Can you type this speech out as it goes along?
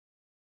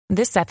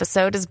This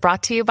episode is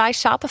brought to you by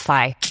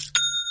Shopify.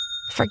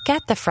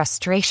 Forget the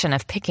frustration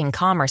of picking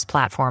commerce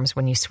platforms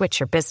when you switch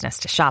your business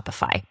to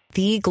Shopify,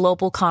 the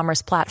global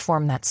commerce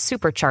platform that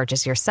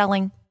supercharges your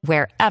selling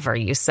wherever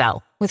you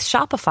sell. With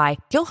Shopify,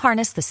 you'll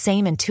harness the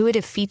same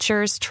intuitive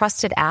features,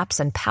 trusted apps,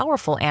 and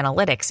powerful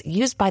analytics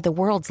used by the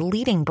world's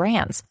leading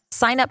brands.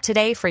 Sign up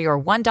today for your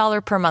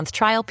 $1 per month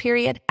trial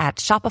period at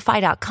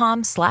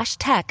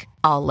shopify.com/tech,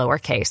 all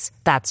lowercase.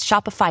 That's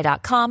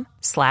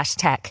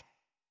shopify.com/tech.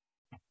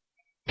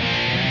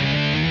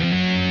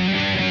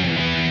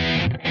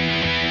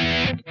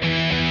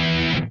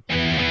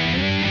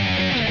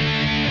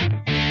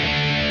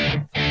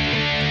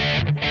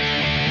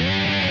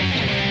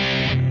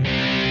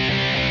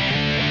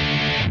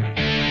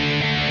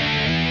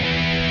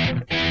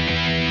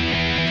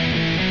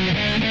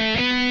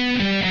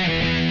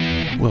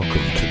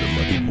 Welcome to the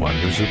Muddy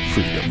Waters of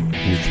Freedom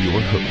with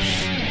your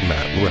hosts,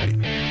 Matt Wright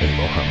and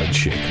Mohammed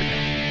Shaker.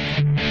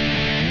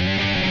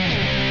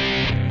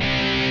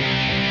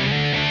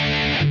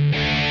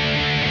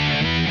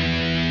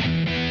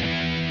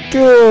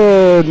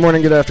 Good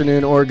morning, good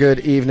afternoon, or good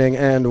evening,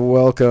 and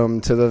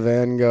welcome to the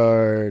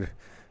Vanguard.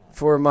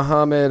 For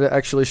Mohammed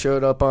actually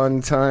showed up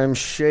on time,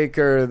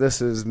 Shaker,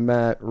 this is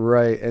Matt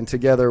Wright, and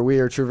together we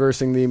are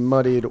traversing the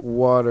muddied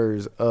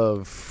waters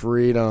of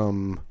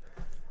freedom.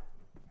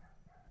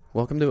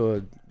 Welcome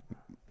to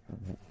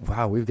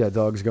wow, we've got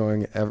dogs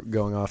going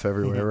off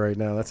everywhere right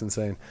now. That's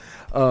insane.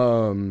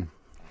 Welcome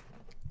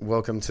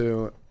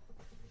to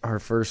our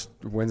first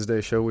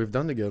Wednesday show we've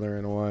done together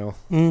in a while.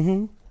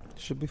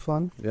 Should be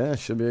fun. Yeah, it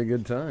should be a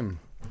good time.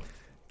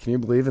 Can you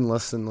believe in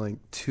less than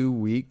 2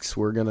 weeks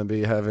we're going to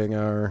be having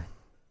our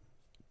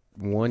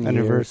 1 year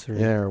anniversary?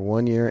 Yeah, our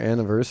 1 year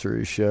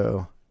anniversary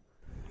show.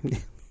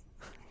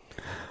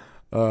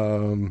 We're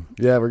going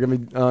to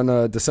be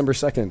on December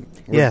 2nd.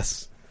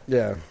 Yes.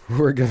 Yeah,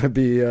 we're gonna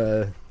be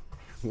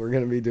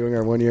doing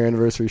our 1 year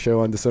anniversary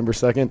show on December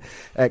 2nd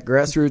at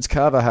Grassroots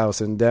Kava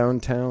House in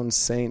downtown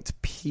St.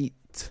 Pete.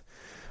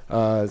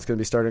 It's gonna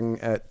be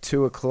starting at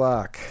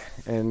 2:00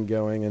 and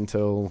going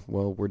until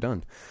we're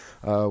done.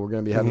 We're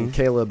gonna be having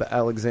Caleb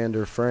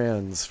Alexander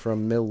Franz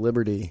from Mill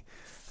Liberty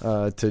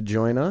to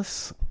join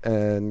us,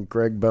 and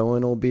Greg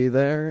Bowen will be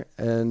there,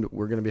 and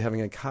we're gonna be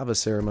having a kava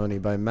ceremony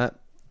by Matt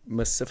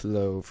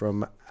Masifilo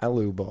from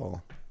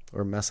Alubal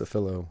or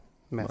Masifilo.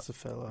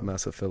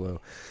 Masafillo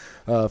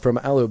from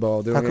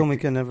Alubal. How come we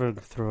can never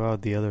throw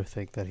out the other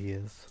thing that he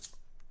is?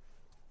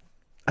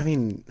 I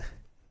mean,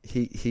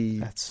 he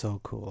That's so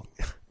cool.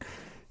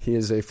 He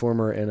is a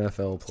former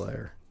NFL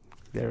player.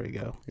 There we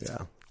go. Yeah.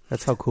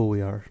 That's how cool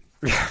we are.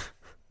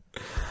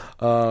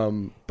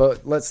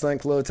 But let's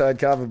thank Low Tide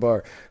Kava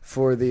Bar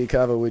for the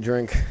kava we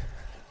drink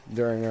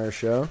during our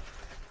show.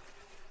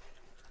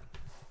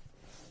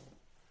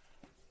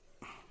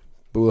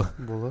 Bula.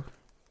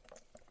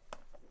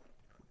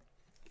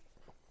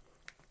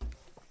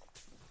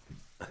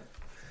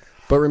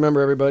 But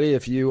remember, everybody,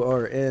 if you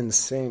are in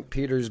St.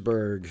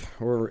 Petersburg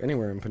or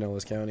anywhere in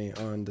Pinellas County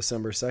on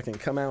December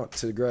 2nd, come out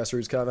to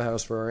Grassroots Kava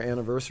House for our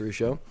anniversary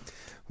show.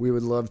 We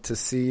would love to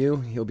see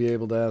you. You'll be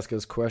able to ask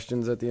us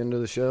questions at the end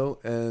of the show,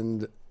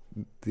 and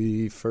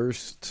the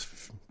first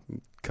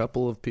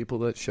couple of people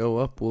that show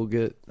up will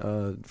get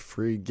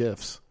free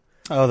gifts.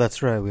 Oh,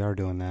 that's right. We are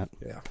doing that.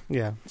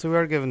 Yeah. So we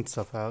are giving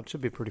stuff out.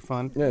 Should be pretty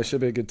fun. Yeah, it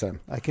should be a good time.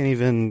 I can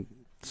even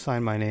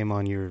sign my name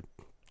on your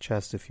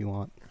chest if you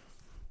want,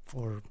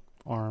 or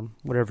arm,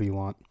 whatever you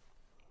want.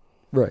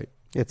 Right.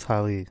 It's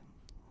highly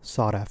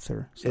sought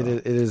after. So.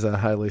 It is a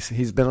highly...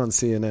 He's been on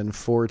CNN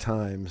 4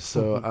 times,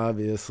 so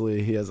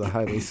obviously he has a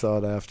highly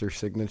sought after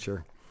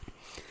signature.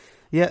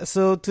 Yeah,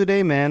 so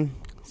today, man...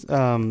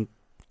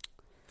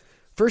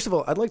 First of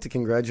all, I'd like to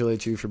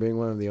congratulate you for being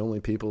one of the only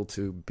people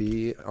to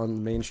be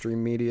on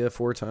mainstream media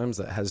 4 times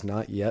that has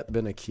not yet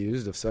been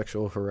accused of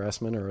sexual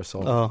harassment or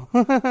assault. Oh,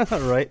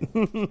 right.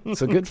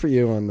 So good for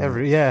you on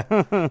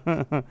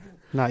that.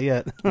 Not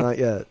yet. Not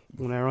yet.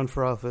 When I run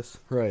for office.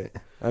 Right.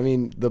 I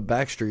mean, the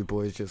Backstreet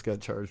Boys just got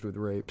charged with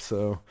rape,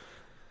 so...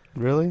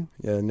 Really?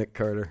 Yeah, Nick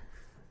Carter.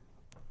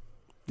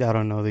 I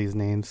don't know these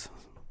names.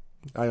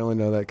 I only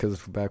know that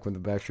because back when the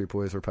Backstreet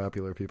Boys were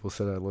popular, people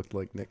said I looked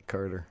like Nick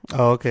Carter.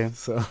 Oh, okay.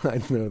 So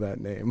I know that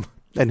name.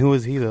 And who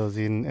is he, though? Was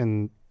he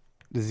a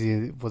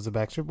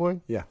Backstreet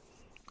Boy? Yeah.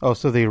 Oh,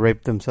 so they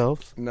raped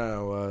themselves?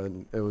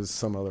 No, it was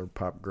some other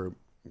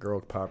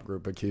girl pop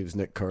group accused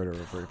Nick Carter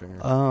of raping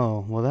her.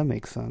 Oh, well, that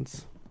makes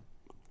sense.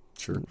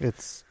 Sure.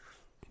 It's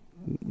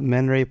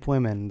men rape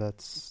women.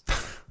 That's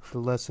the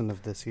lesson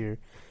of this year.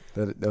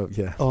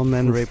 Yeah. All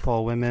men rape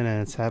all women,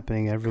 and it's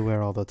happening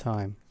everywhere all the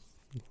time.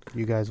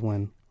 You guys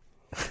win.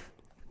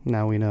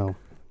 Now we know.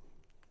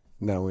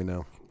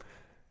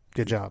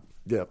 Good job.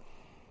 Yep.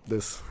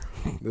 This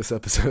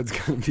episode's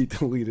going to be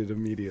deleted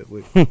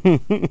immediately.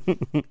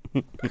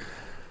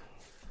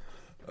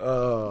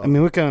 I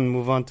mean, we can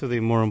move on to the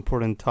more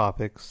important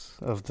topics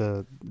of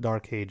the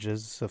dark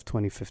ages of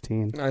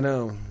 2015. I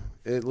know.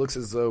 It looks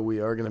as though we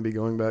are going to be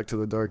going back to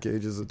the dark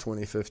ages of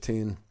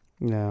 2015.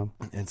 No.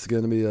 It's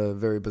going to be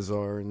very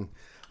bizarre, and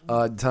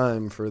odd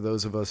time for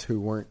those of us who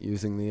weren't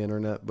using the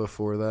internet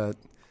before that.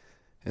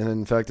 And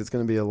in fact, it's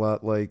going to be a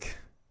lot like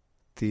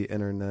the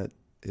internet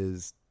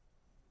is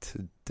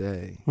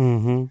today.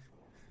 Mm-hmm.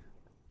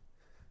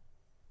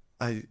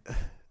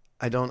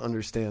 I don't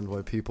understand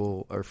why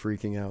people are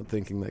freaking out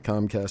thinking that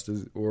Comcast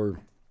is, or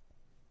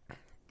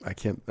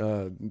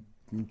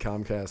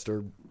Comcast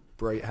or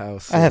Bright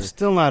House. I have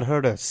still not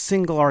heard a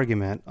single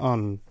argument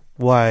on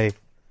why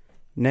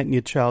net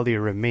neutrality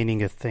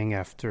remaining a thing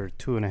after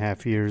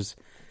 2.5 years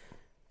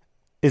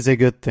is a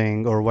good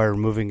thing, or why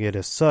removing it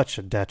is such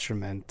a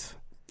detriment.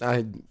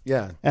 And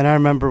I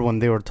remember when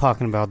they were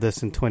talking about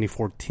this in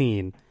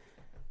 2014,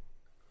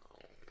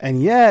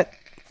 and yet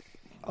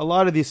a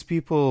lot of these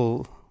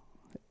people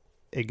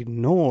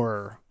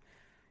ignore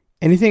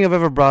anything I've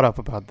ever brought up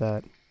about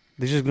that.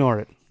 They just ignore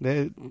it.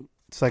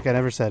 It's like I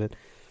never said it.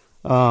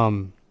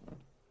 And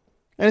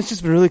it's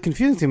just been really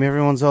confusing to me.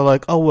 Everyone's all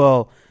like, oh,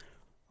 well,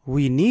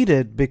 we need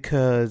it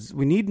because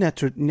we need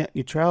net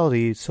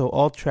neutrality so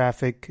all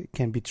traffic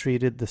can be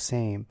treated the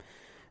same.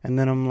 And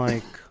then I'm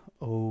like,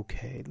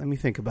 okay, let me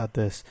think about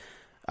this.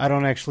 I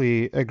don't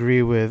actually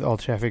agree with all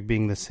traffic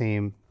being the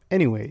same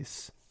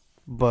anyways,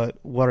 but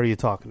what are you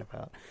talking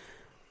about?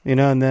 You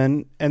know, and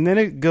then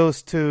it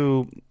goes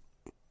to,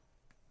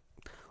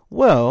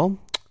 well,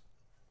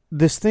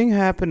 this thing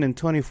happened in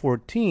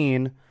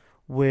 2014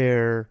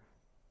 where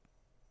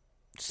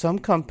some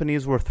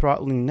companies were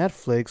throttling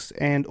Netflix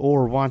and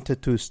or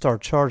wanted to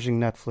start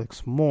charging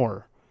Netflix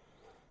more.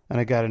 And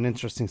I got an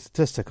interesting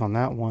statistic on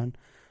that one.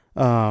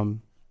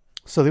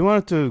 So they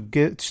wanted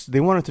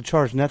to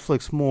charge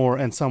Netflix more,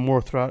 and some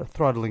were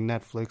throttling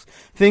Netflix.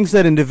 Things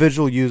that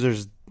individual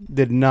users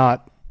did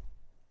not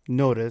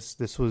notice.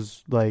 This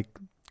was like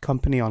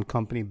company on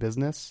company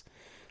business.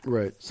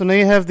 Right. So now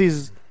you have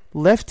these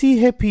lefty,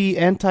 hippie,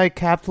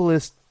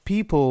 anti-capitalist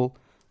people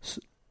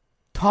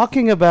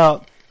talking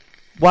about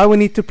why we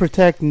need to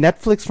protect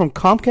Netflix from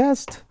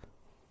Comcast.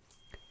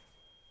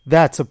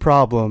 That's a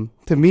problem.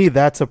 To me,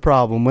 that's a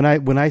problem.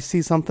 When I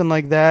see something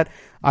like that,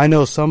 I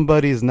know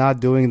somebody's not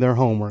doing their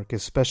homework,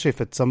 especially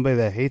if it's somebody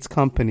that hates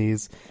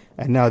companies,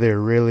 and now they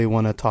really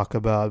want to talk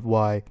about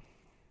why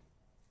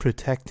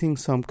protecting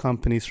some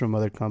companies from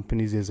other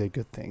companies is a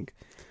good thing.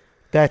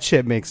 That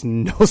shit makes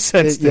no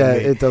sense to me. Yeah,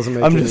 it doesn't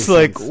make I'm any just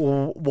sense.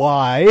 like,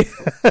 why?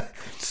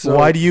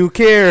 Why do you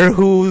care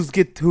who's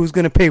going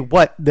to pay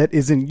what that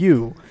isn't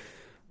you?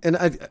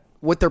 And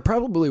what they're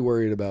probably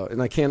worried about,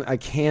 and I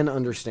can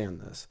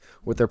understand this.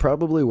 What they're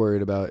probably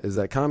worried about is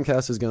that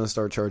Comcast is going to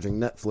start charging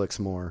Netflix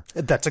more.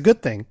 That's a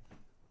good thing,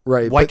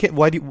 right?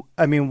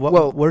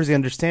 Where's the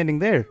understanding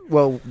there?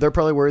 Well, they're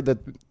probably worried that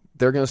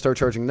they're going to start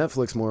charging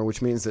Netflix more,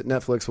 which means that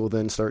Netflix will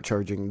then start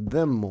charging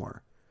them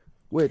more.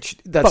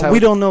 But we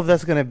don't know if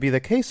that's going to be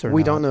the case or not.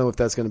 We don't know if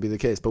that's going to be the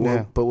case. But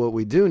what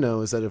we do know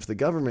is that if the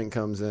government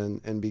comes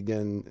in and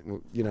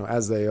begin,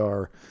 as they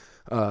are,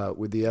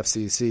 with the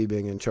FCC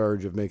being in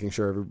charge of making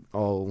sure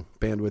all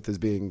bandwidth is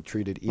being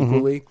treated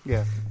equally,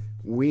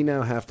 we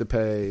now have to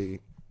pay.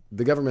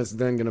 The government's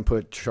then going to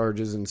put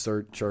charges and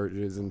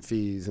surcharges and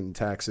fees and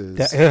taxes.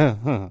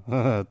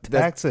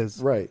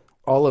 Taxes. Right.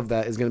 All of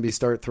that is going to be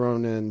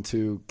thrown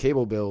into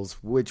cable bills,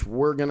 which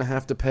we're going to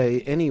have to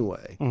pay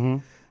anyway. Mm-hmm.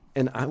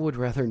 And I would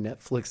rather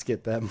Netflix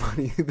get that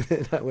money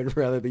than I would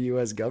rather the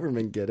U.S.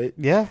 government get it.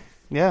 Yeah.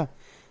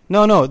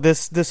 No.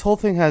 This whole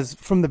thing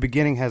from the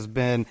beginning has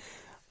been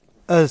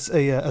as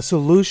a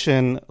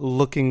solution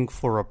looking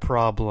for a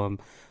problem.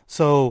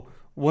 So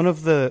one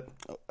of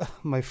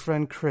my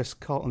friend Chris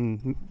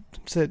Colton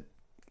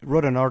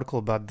wrote an article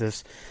about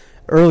this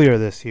earlier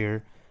this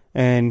year,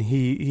 and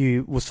he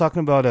was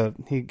talking about a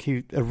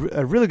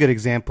really good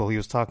example. He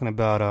was talking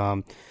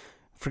about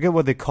forget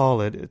what they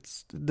call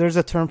it. There's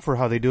a term for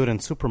how they do it in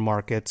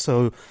supermarkets.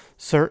 So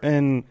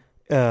certain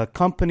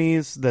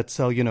companies that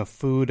sell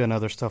food and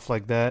other stuff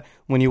like that,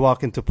 when you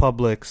walk into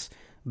Publix,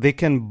 they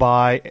can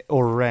buy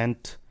or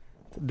rent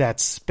that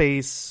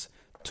space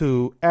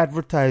to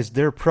advertise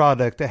their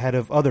product ahead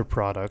of other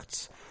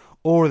products,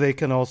 or they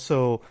can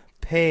also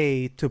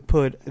pay to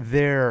put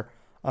their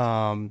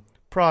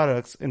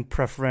products in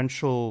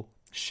preferential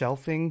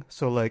shelving,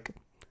 so like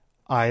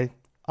eye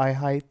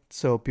height,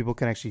 so people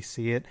can actually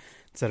see it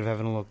instead of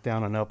having to look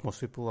down and up.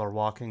 Most people are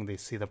walking; they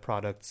see the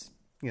products,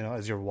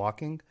 as you're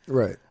walking.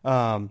 Right.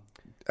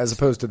 As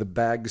opposed to the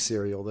bag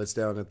cereal that's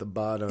down at the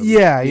bottom.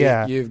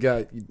 Yeah. You've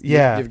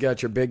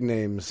got your big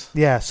names.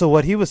 Yeah. So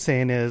what he was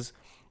saying is,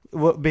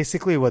 what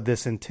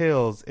this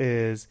entails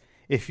is,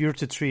 if you're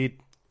to treat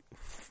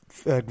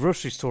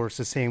grocery stores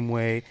the same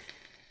way,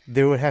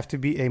 there would have to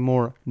be a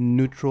more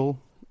neutral,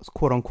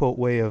 quote unquote,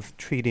 way of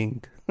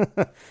treating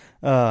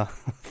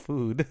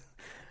food,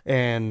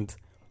 and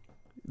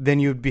then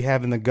you'd be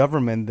having the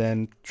government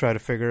then try to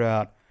figure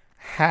out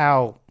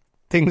how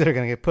things are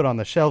going to get put on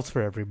the shelves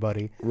for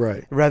everybody,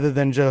 right? Rather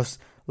than just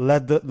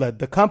let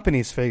the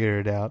companies figure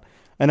it out.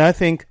 And I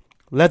think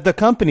let the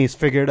companies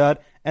figure it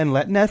out and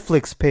let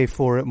Netflix pay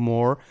for it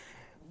more.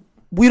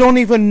 We don't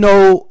even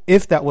know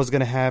if that was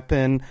going to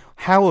happen,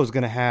 how it was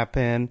going to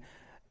happen,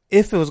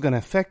 if it was going to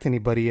affect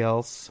anybody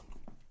else.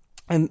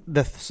 And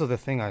the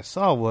thing I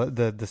saw was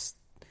this.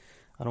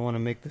 I don't want to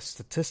make the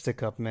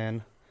statistic up,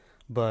 man,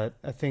 but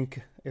I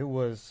think it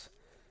was.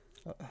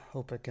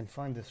 Hope I can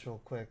find this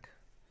real quick.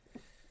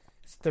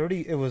 It's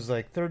 30. It was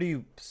like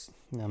 30.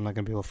 No, I'm not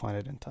gonna be able to find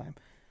it in time.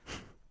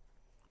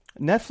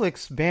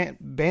 Netflix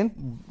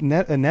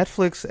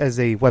Netflix as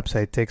a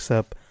website takes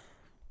up.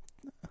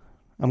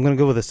 I'm gonna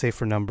go with a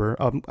safer number.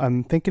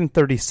 I'm thinking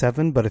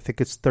 37, but I think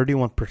it's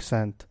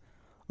 31%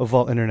 of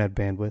all internet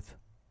bandwidth.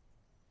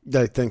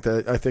 I think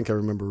I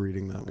remember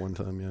reading that one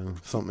time. Yeah,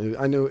 something.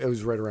 I knew it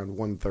was right around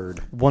 1/3.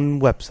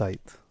 One website.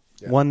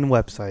 Yeah. One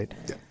website.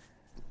 Yeah.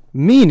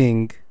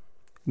 Meaning,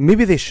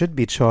 maybe they should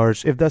be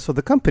charged if that's what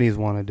the companies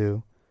want to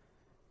do.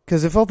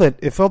 Because if all the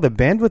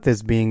bandwidth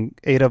is being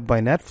ate up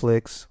by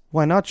Netflix,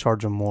 why not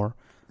charge them more?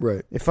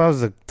 Right. If I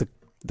was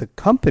the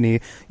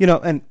company,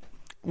 and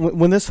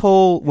when this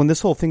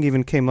whole thing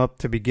even came up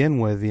to begin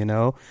with,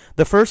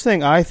 the first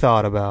thing I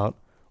thought about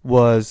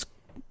was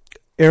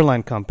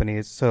airline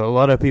companies. So a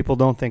lot of people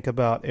don't think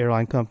about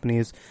airline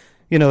companies.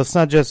 It's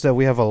not just that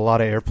we have a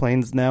lot of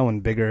airplanes now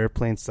and bigger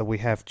airplanes that we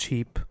have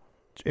cheap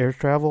air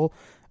travel.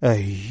 A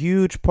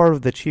huge part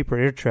of the cheaper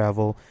air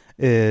travel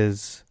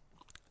is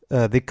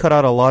they cut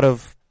out a lot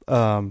of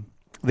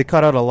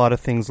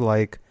things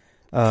like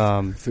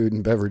food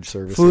and beverage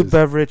services. Food,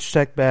 beverage,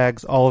 check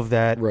bags, all of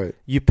that. Right.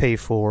 You pay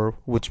for,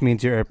 which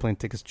means your airplane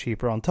ticket's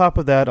cheaper. On top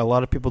of that, a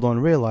lot of people don't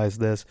realize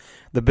this.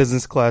 The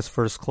business class,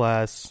 first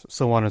class,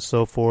 so on and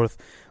so forth.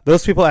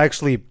 Those people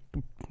actually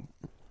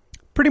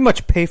pretty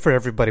much pay for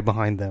everybody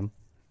behind them.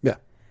 Yeah.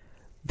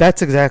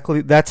 That's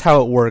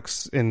how it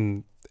works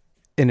in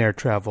air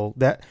travel.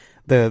 That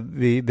the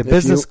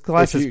business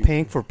class is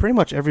paying for pretty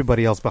much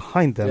everybody else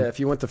behind them. Yeah, if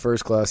you went to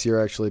first class,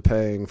 you're actually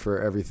paying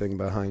for everything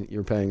behind.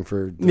 You're paying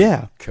for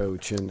the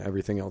coach and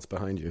everything else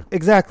behind you.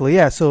 Exactly.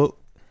 Yeah. So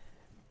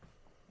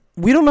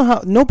we don't know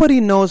how. Nobody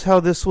knows how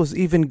this was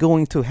even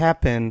going to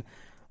happen.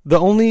 The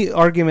only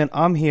argument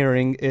I'm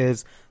hearing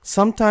is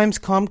sometimes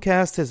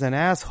Comcast is an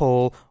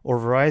asshole or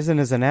Verizon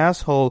is an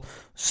asshole,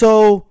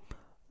 so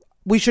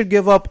we should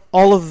give up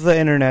all of the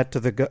internet to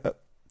the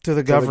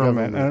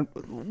government. And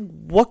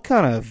what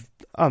kind of?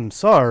 I'm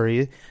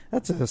sorry,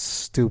 that's a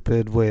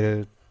stupid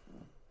way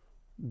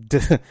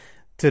to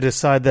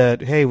decide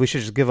that. Hey, we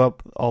should just give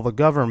up all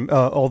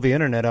the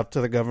internet up to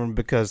the government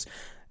because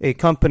a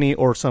company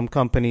or some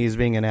company is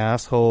being an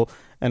asshole,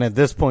 and at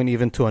this point,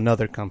 even to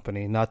another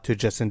company, not to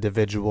just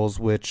individuals.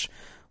 Which,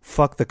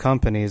 fuck the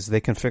companies,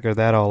 they can figure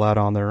that all out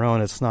on their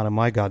own. It's none of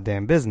my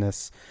goddamn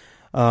business.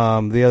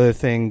 The other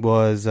thing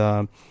was,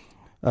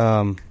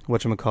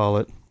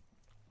 whatchamacallit?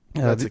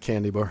 That's a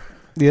candy bar.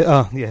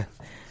 Yeah, yeah.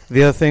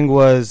 The other thing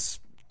was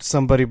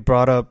somebody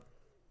brought up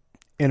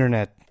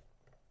internet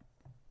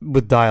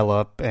with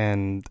dial-up,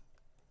 and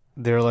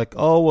they're like,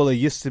 "Oh, well, it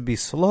used to be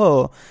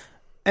slow,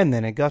 and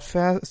then it got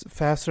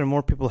faster, and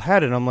more people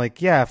had it." I'm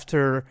like, "Yeah."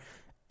 After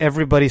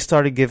everybody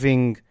started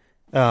giving,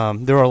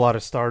 there were a lot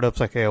of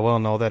startups like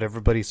AOL, know that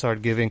everybody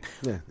started giving.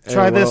 Yeah,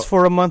 try AOL, this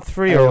for a month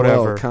free or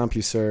whatever.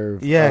 CompuServe.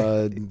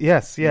 Yeah.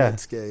 Yes. Yeah.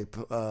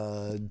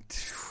 Netscape.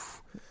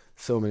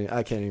 So many.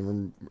 I can't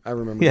even. I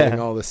remember getting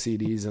all the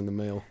CDs in the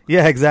mail.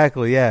 Yeah,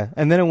 exactly. Yeah,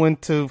 and then it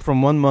went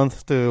from 1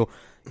 month to,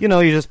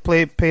 you just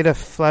paid a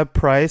flat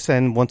price,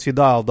 and once you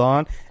dialed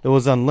on, it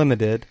was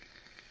unlimited.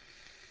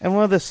 And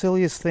one of the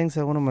silliest things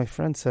that one of my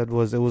friends said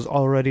was it was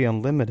already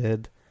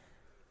unlimited,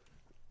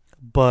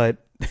 but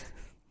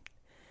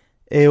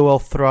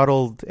AOL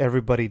throttled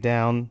everybody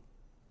down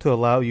to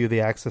allow you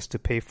the access to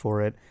pay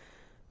for it.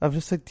 I'm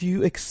just like, do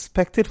you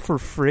expect it for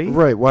free?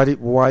 Right. Why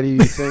do you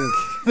think?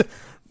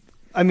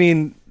 I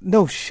mean,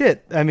 no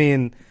shit. I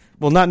mean,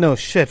 well, not no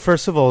shit.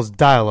 First of all, it's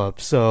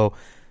dial-up, so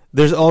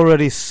there's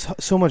already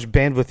so much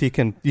bandwidth you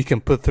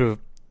can put through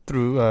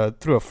a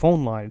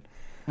phone line.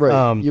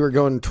 Right. You were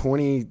going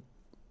 28.6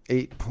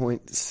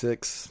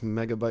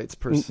 megabytes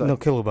per second. No,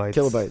 kilobytes.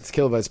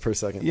 Kilobytes per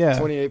second. Yeah.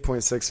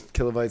 28.6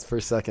 kilobytes per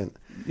second.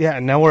 Yeah,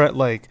 and now we're at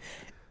like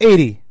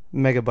 80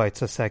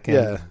 megabytes a second.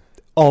 Yeah.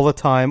 All the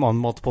time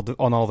on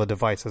on all the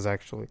devices,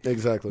 actually.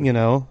 Exactly.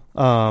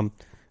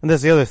 And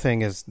that's the other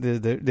thing is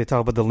they talk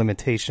about the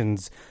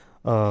limitations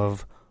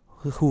of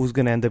who's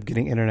going to end up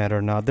getting internet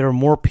or not. There are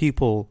more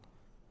people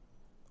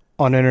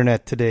on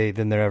internet today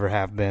than there ever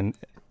have been,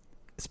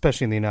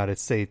 especially in the United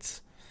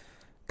States,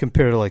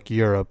 compared to like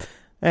Europe.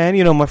 And,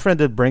 my friend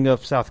did bring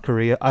up South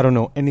Korea. I don't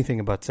know anything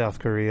about South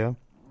Korea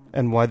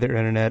and why their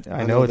internet,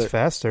 I know it's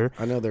faster.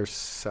 I know they're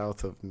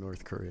south of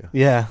North Korea.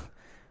 Yeah.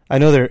 I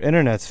know their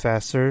internet's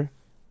faster.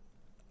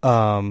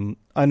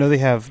 I know they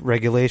have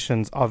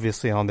regulations,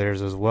 obviously, on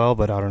theirs as well,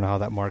 but I don't know how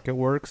that market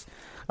works.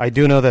 I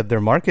do know that their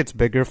market's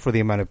bigger for the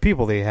amount of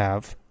people they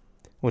have,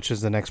 which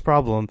is the next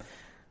problem.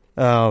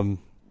 I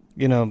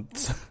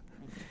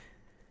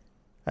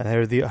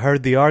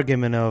heard the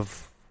argument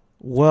of,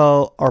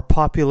 well, our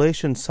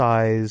population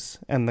size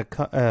and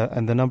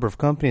the number of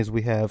companies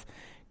we have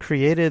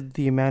created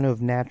the amount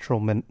of natural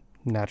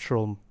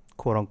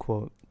quote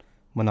unquote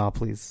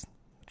monopolies,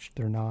 which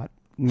they're not.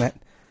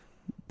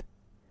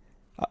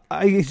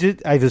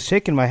 I was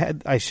shaking my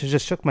head. I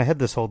just shook my head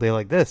this whole day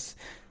like this.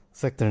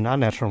 It's like they're not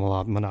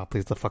natural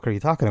monopolies. The fuck are you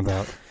talking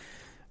about?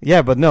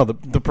 Yeah, but no.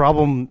 The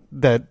problem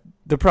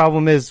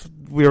is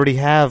we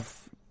have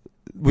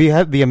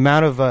the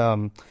amount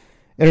of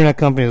internet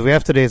companies we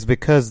have today is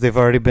because they've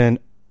already been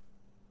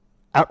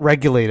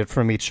out-regulated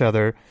from each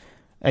other,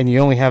 and you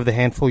only have the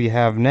handful you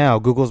have now.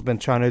 Google's been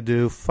trying to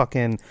do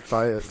fucking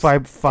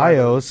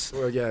FiOS.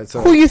 Well, yeah,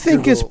 who you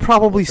think is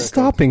probably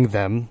stopping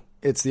them?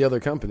 It's the other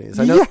companies.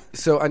 I know. Yeah.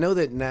 So I know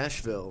that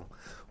Nashville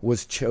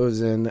was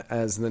chosen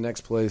as the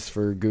next place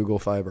for Google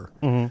Fiber,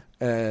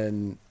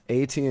 and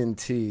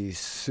AT&T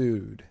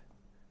sued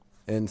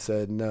and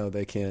said no,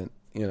 they can't.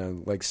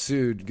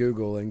 Sued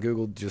Google, and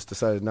Google just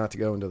decided not to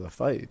go into the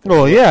fight.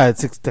 Well, yeah,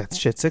 that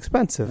shit's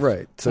expensive.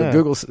 Right. So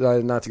Google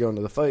decided not to go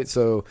into the fight.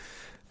 So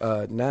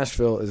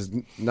Nashville is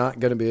not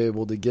going to be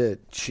able to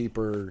get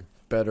cheaper,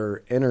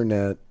 better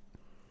internet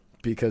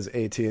because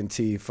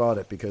AT&T fought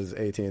it, because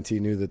AT&T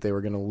knew that they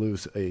were going to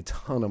lose a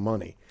ton of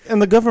money. And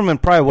the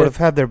government probably would have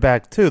had their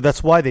back, too.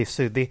 That's why they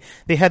sued.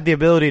 They had the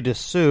ability to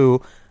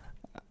sue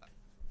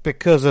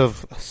because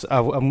of,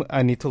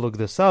 I need to look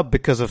this up,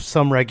 because of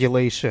some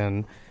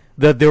regulation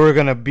that they were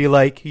going to be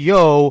like,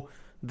 yo,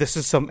 this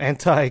is some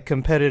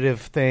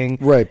anti-competitive thing.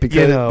 Right,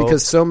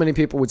 because so many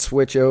people would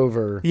switch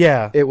over.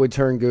 Yeah. It would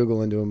turn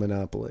Google into a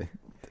monopoly.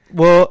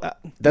 Well,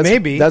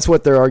 maybe. That's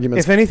what their argument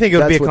is. If anything, it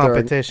would be a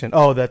competition.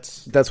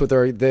 That's what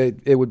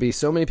it would be.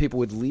 So many people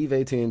would leave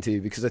AT&T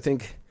because I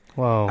think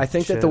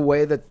that the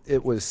way that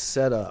it was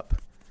set up,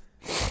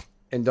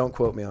 and don't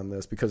quote me on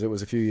this because it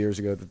was a few years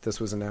ago that this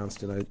was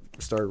announced and I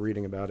started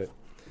reading about it.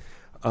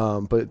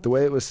 But the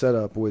way it was set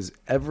up was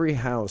every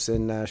house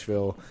in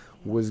Nashville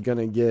was going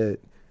to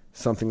get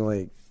something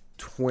like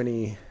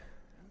 20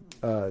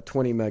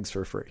 megs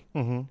for free.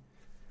 Mm-hmm.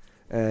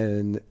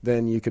 And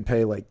then you could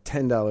pay like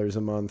 $10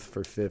 a month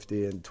for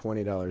 50 and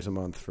 $20 a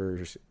month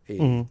for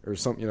 80 or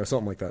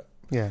something like that.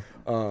 Yeah.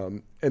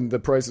 And the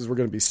prices were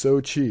going to be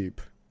so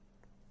cheap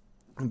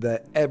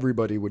that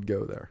everybody would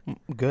go there.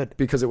 Good.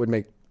 Because it would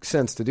make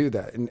sense to do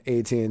that, and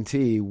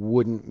AT&T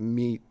wouldn't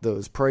meet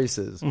those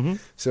prices.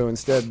 So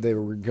instead they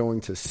were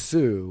going to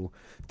sue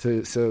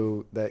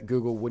so that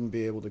Google wouldn't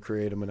be able to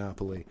create a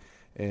monopoly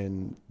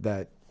in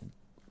that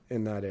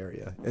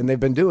area. And they've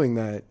been doing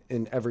that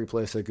in every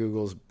place that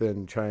Google's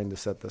been trying to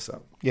set this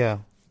up. Yeah.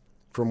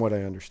 From what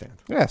I understand.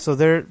 Yeah, so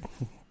there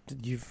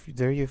you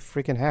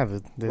freaking have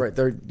it. Right.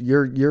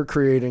 You're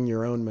creating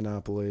your own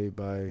monopoly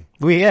by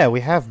we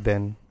have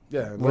been.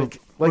 Yeah,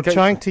 we're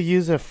trying to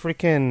use a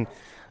freaking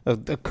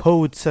a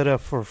code set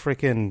up for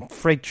freaking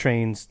freight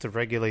trains to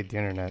regulate the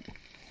internet,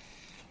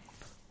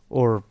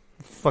 or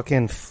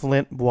fucking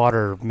Flint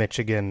Water,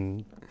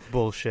 Michigan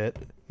bullshit.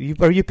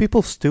 Are you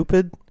people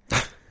stupid?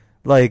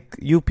 Like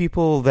you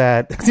people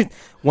that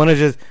want to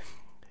just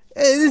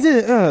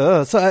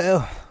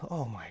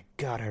oh my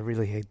god, I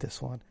really hate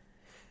this one.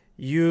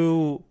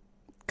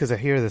 Because I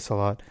hear this a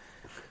lot.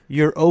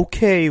 You're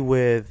okay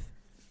with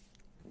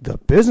the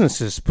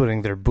businesses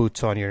putting their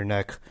boots on your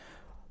neck.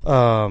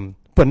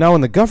 But now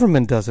when the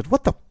government does it,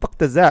 what the fuck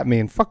does that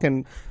mean?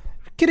 Fucking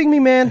kidding me,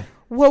 man?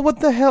 What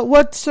the hell?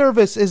 What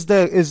service is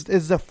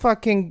the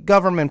fucking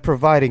government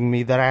providing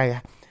me that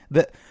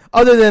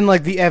other than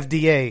like the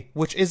FDA,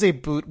 which is a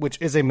boot, which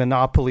is a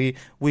monopoly,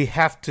 we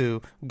have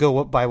to go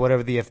up by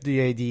whatever the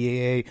FDA,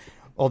 DEA,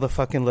 all the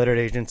fucking lettered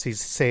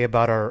agencies say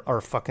about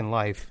our fucking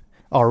life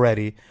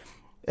already.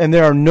 And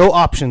there are no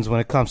options when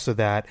it comes to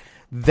that.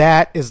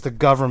 That is the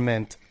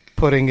government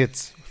putting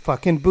its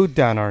fucking boot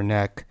down our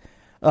neck.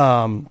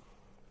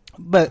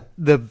 But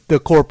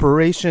the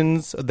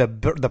corporations,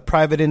 the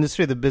private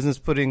industry, the business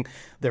putting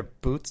their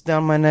boots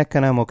down my neck,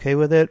 and I'm okay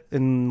with it.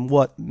 In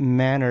what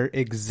manner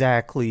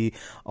exactly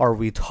are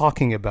we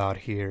talking about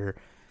here?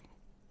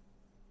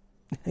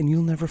 And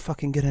you'll never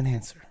fucking get an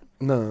answer.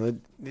 No,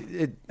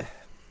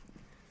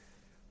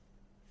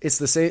 it's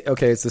the same.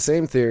 Okay, it's the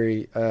same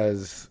theory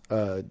as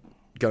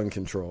gun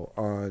control.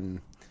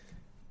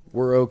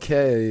 We're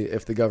okay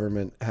if the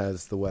government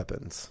has the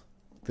weapons.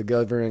 The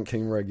government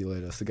can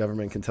regulate us. The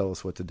government can tell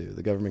us what to do.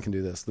 The government can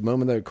do this. The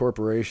moment that a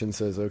corporation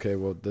says, okay,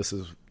 well,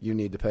 you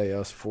need to pay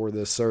us for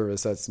this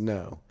service, that's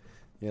no.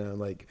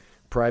 Like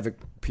private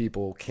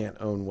people can't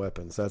own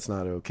weapons. That's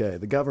not okay.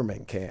 The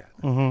government can.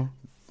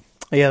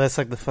 Mm-hmm. Yeah, that's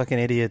like the fucking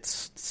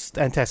idiots,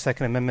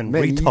 anti-Second Amendment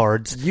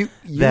retards.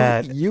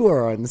 You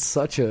are on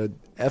such a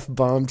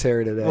F-bomb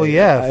tear today. Well,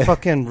 yeah,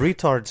 fucking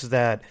retards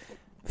that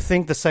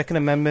think the Second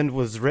Amendment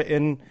was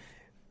written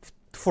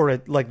for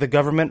it, like the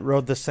government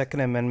wrote the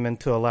Second Amendment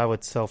to allow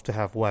itself to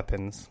have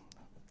weapons.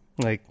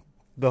 Like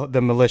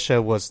the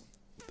militia was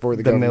for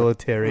the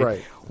military.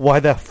 Right. Why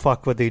the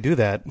fuck would they do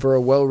that? For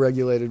a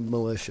well-regulated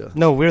militia.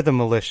 No, we're the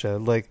militia.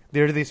 Like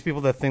there are these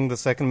people that think the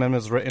Second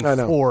Amendment was written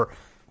for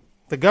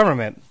the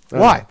government.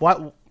 Why?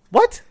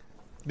 What?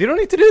 You don't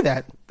need to do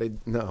that.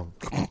 No.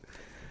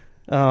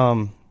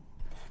 I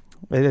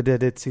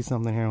did see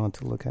something here I want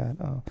to look at.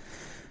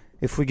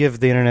 If we give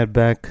the internet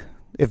back,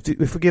 if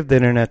we give the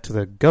internet to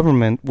the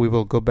government, we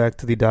will go back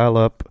to the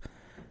dial-up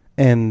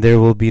and there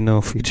will be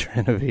no future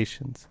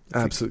innovations.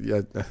 Absolutely,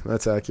 yeah,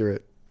 that's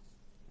accurate.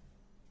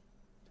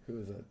 Who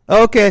is that?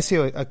 Okay, I see.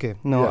 Okay,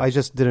 no, Yeah. I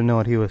just didn't know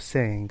what he was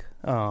saying.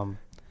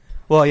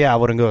 Well, yeah, I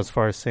wouldn't go as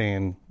far as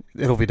saying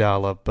it'll be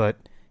dial-up, but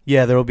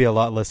yeah, there will be a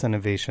lot less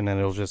innovation, and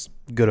it'll just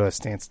go to a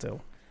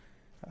standstill.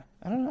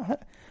 I don't know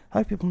how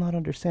do people not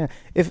understand.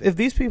 If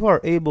these people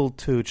are able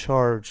to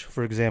charge,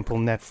 for example,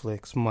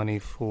 Netflix money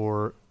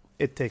for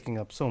it taking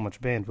up so much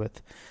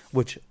bandwidth,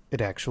 which it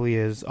actually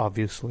is,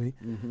 obviously,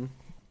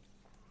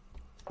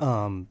 they're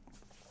going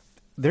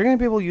to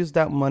be able to use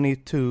that money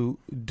to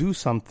do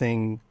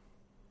something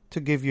to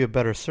give you a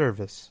better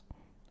service.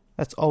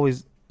 That's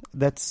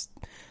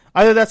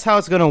either that's how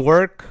it's going to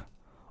work,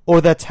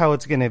 or that's how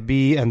it's going to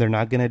be, and they're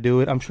not going to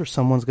do it. I'm sure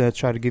someone's going to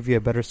try to give you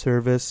a better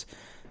service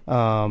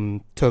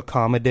to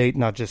accommodate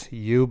not just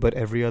you, but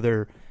every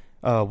other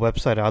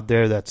website out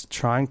there that's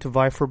trying to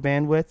vie for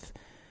bandwidth.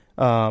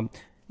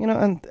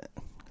 And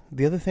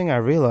the other thing I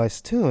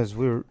realized too is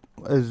we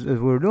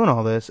were doing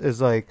all this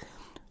is like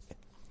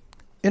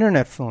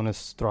internet phone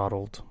is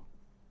throttled,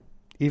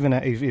 even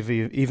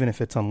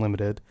if it's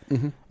unlimited.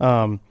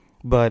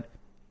 But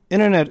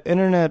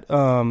internet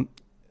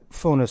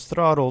phone is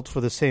throttled for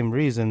the same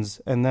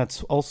reasons, and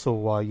that's also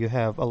why you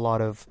have a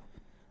lot of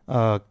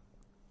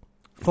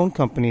phone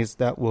companies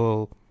that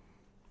will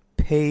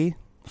pay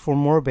for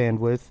more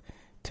bandwidth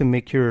to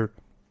make your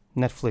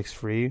Netflix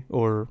free,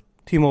 or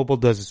T-Mobile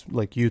does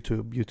like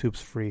YouTube.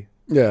 YouTube's free.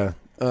 Yeah.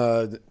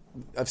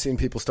 I've seen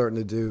people starting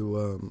to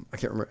do, I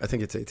can't remember, I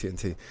think it's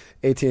AT&T.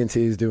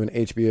 AT&T is doing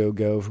HBO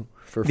Go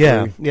for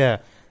free. Yeah.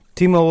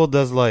 T-Mobile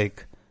does,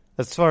 like,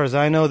 as far as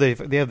I know, they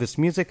have this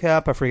music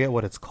app, I forget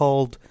what it's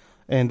called,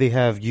 and they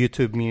have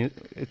YouTube,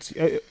 it's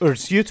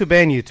YouTube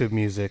and YouTube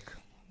Music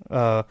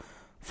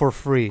for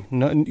free.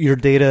 No, your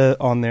data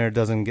on there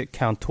doesn't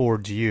count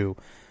towards you.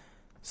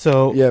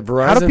 So yeah,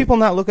 Verizon, how do people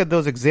not look at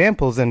those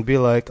examples and be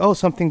like, oh,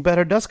 something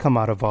better does come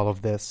out of all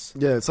of this?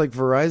 Yeah, it's like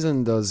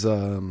Verizon does,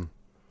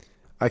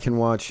 I can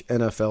watch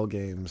NFL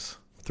games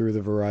through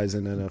the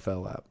Verizon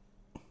NFL app.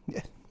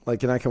 Yeah.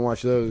 Like, and I can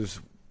watch those,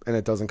 and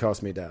it doesn't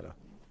cost me data.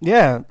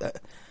 Yeah.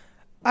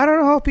 I don't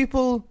know how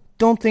people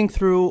don't think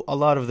through a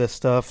lot of this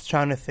stuff,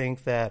 trying to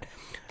think that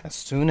as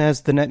soon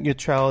as the net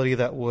neutrality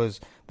that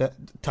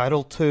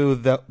Title II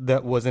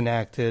that was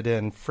enacted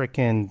in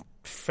frickin'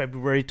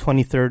 February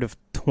 23rd of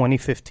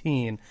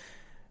 2015,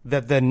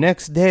 that the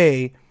next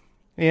day,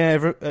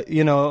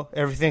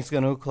 everything's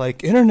going to look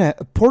like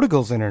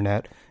Portugal's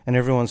internet, and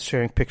everyone's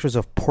sharing pictures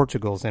of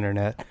Portugal's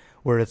internet,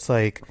 where it's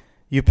like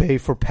you pay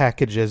for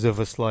packages of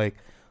us like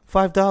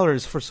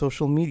 $5 for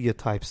social media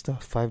type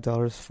stuff,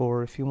 $5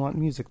 for if you want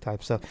music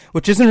type stuff,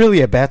 which isn't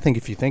really a bad thing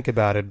if you think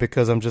about it,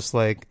 because I'm just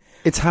like,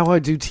 it's how I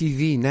do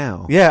TV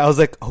now. Yeah, I was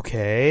like,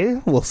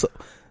 okay, well,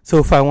 so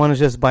if I want to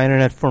just buy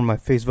internet for my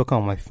Facebook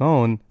on my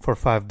phone for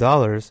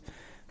 $5,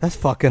 that's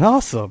fucking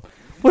awesome.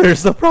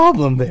 Where's the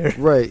problem there?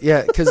 Right,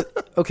 yeah, because,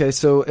 okay,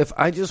 so if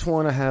I just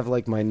want to have,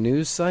 like, my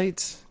news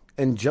sites,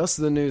 and just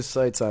the news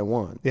sites I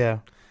want. Yeah.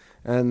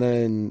 And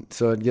then,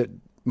 so I'd get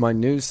my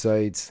news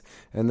sites,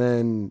 and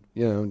then,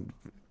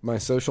 my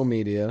social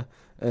media,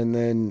 and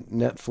then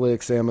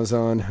Netflix,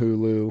 Amazon,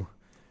 Hulu,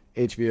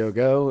 HBO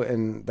Go,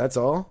 and that's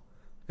all.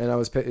 And I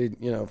was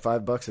paid,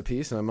 $5 a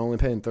piece, and I'm only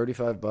paying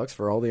 $35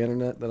 for all the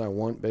internet that I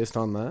want based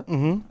on that.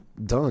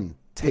 Mm-hmm. Done.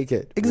 Take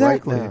it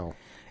exactly right now.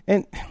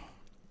 And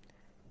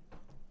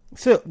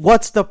so,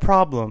 what's the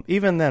problem?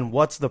 Even then,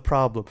 what's the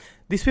problem?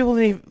 These people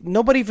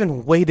nobody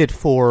even waited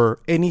for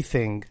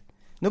anything.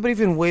 Nobody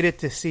even waited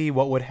to see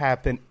what would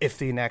happen if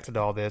they enacted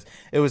all this.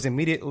 It was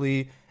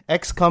immediately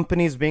X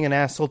companies being an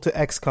asshole to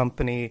X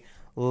company.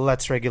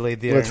 Let's regulate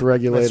the Let's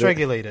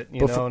regulate it.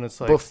 And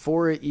it's like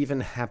before it even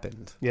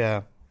happened.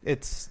 Yeah,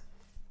 it's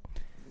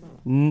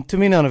to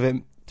me none of it.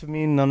 To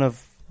me, none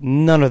of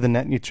the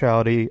net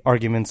neutrality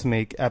arguments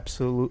make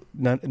none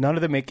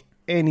of them make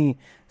any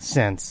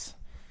sense.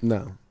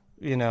 No.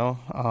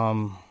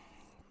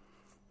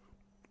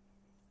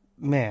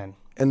 Man.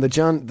 And the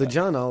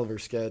John Oliver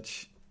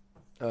sketch.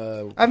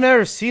 I've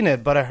never seen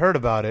it, but I heard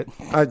about it.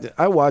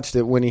 I watched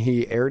it when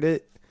he aired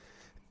it,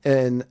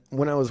 and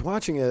when I was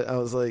watching it, I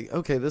was like,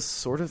 okay, this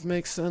sort of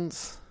makes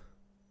sense.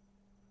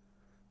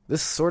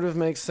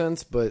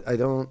 But I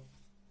don't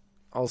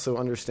also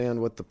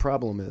understand what the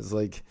problem is.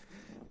 Like,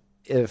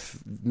 if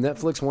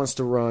Netflix wants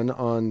to run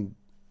on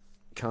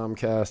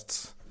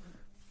Comcast's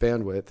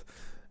bandwidth,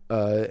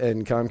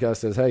 and Comcast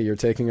says, hey, you're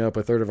taking up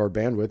a third of our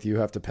bandwidth, you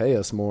have to pay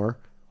us more.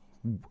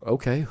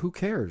 Okay, who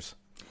cares?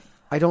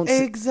 I don't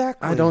see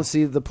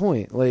the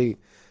point. Like,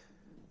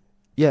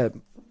 yeah,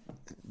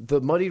 the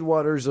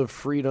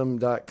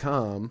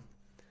muddiedwatersofreedom.com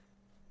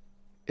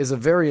is a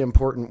very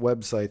important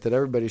website that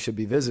everybody should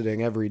be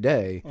visiting every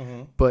day,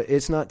 but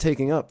it's not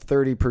taking up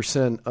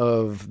 30%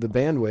 of the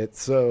bandwidth,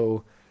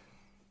 so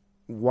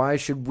why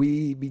should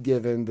we be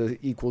given the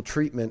equal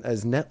treatment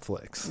as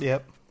Netflix?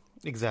 Yep,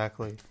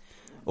 exactly.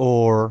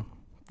 Or,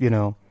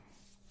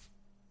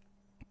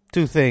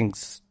 two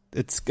things.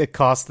 It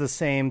costs the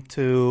same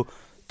to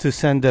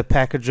send a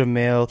package of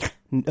mail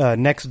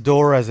next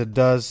door as it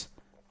does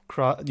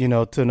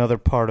to another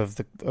part of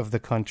the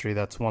country.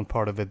 That's one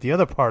part of it. The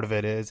other part of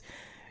it is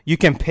you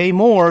can pay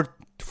more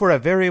for a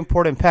very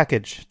important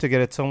package to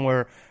get it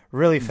somewhere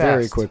really fast,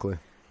 very quickly.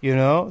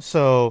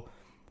 So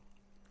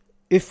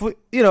if we,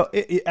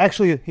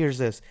 actually, here's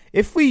this: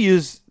 if we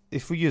use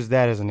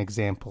that as an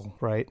example,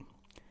 right?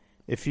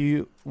 If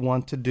you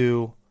want to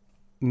do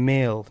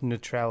mail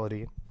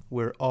neutrality,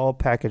 where all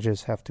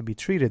packages have to be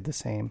treated the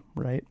same,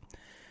 right?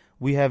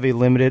 We have a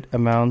limited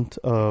amount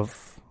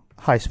of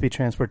high-speed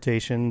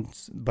transportation.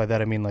 By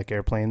that I mean like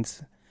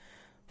airplanes,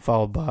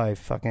 followed by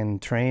fucking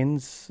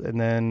trains, and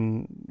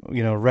then,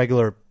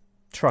 regular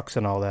trucks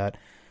and all that.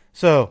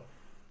 So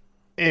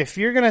if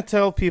you're going to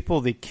tell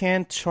people they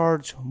can't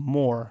charge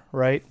more,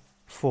 right,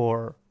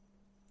 for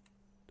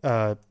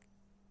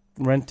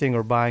renting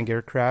or buying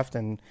aircraft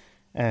and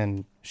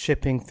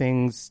shipping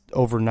things,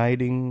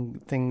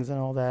 overnighting things and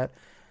all that,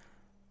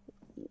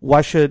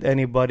 why should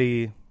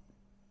anybody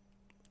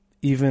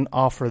even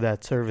offer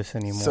that service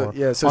anymore?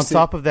 On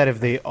top of that, if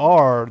they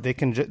are, they're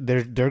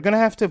going to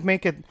have to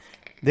make it.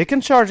 They can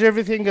charge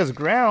everything as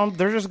ground.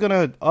 They're just going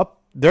to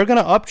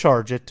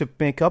upcharge it to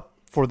make up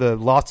for the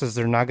losses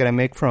they're not going to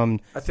make from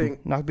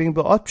not being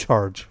able to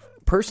upcharge.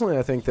 Personally,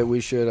 I think that we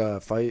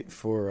should fight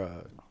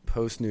for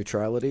post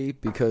neutrality,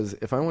 because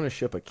if I want to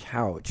ship a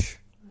couch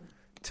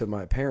to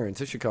my parents,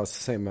 it should cost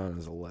the same amount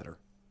as a letter.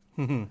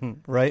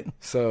 Right.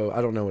 So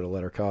I don't know what a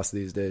letter costs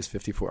these days.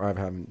 54. I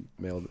haven't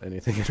mailed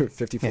anything under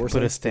 54 cents.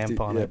 Put a stamp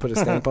on it. Yeah, put a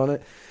stamp on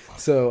it.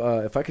 So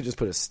if I could just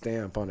put a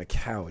stamp on a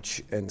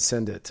couch and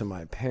send it to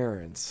my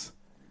parents,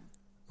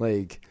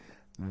 like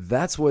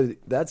that's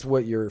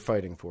what you're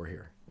fighting for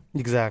here.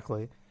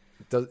 Exactly.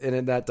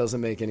 And that doesn't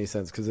make any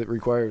sense, because it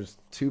requires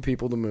two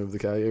people to move the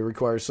couch. It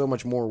requires so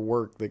much more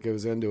work that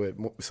goes into it,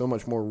 so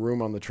much more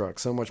room on the truck,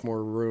 so much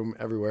more room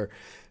everywhere,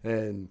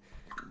 and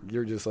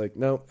you're just like,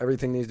 no,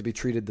 everything needs to be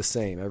treated the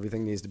same.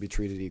 Everything needs to be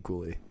treated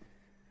equally.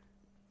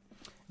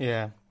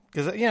 Yeah,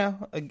 because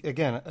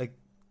again,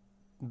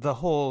 the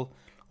whole,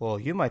 well,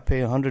 you might pay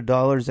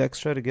 $100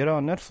 extra to get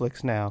on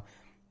Netflix now.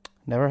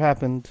 Never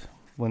happened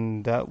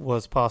when that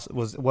was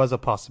a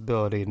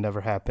possibility. It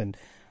never happened.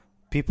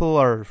 People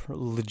are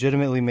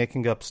legitimately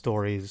making up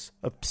stories,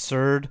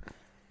 absurd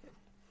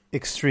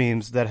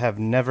extremes that have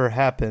never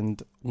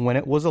happened when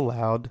it was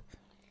allowed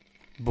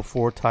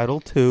before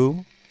Title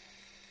II,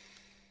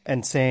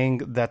 and saying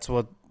that's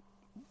what,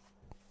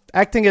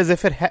 acting as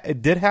if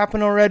it did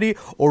happen already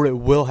or it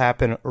will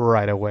happen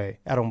right away.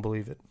 I don't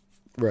believe it.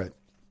 Right.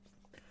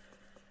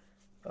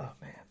 Oh,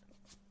 man.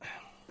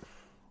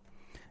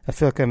 I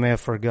feel like I may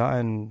have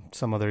forgotten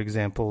some other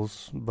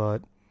examples,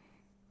 but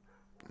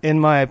in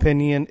my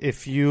opinion,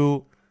 if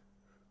you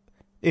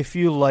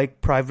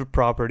like private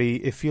property,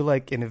 if you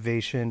like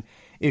innovation,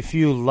 if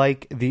you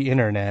like the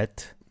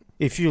internet,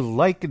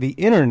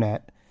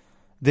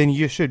 then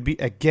you should be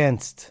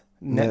against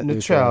net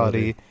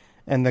neutrality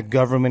and the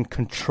government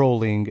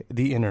controlling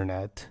the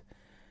internet.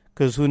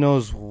 Because who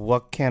knows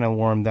what can of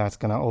worm that's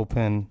going to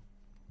open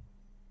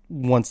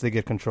once they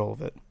get control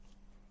of it.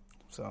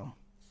 So,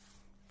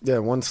 yeah,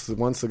 once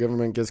the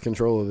government gets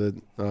control of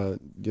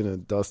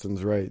it,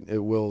 Dustin's right. It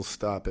will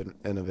stop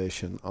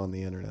innovation on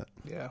the internet.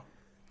 Yeah,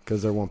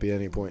 because there won't be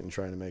any point in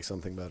trying to make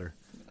something better.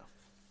 No.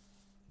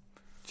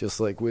 Just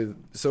like with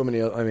so many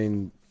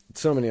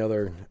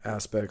other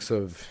aspects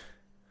of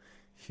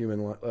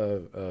human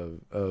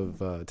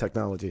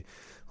technology,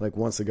 like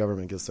once the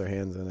government gets their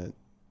hands in it,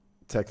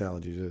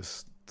 technology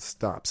just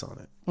stops on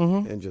it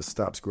and just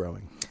stops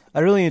growing. I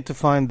really need to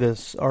find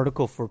this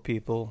article for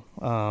people.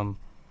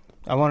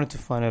 I wanted to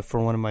find it for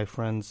one of my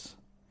friends,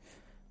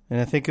 and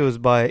I think it was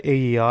by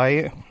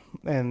AEI,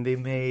 and they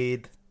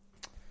made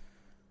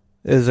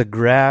is a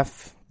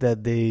graph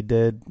that they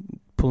did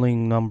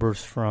pulling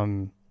numbers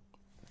from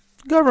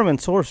government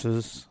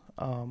sources.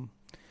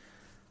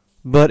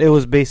 But it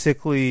was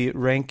basically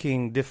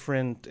ranking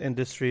different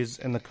industries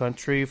in the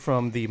country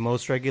from the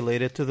most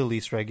regulated to the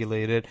least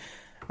regulated,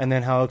 and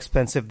then how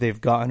expensive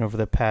they've gotten over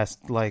the past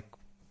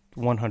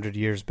 100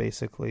 years,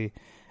 basically.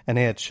 And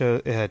it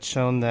had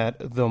shown that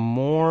the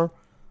more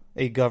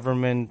a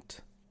government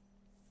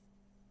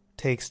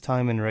takes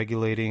time in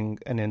regulating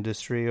an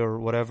industry or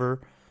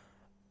whatever,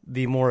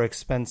 the more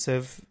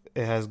expensive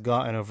it has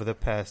gotten over the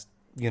past,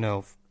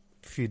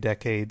 few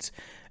decades.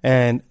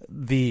 And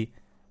the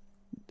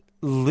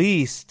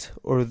least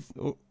to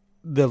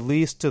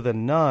the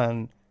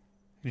none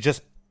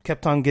just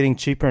kept on getting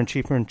cheaper and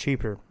cheaper and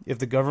cheaper. If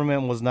the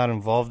government was not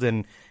involved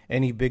in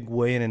any big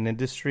way in an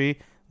industry,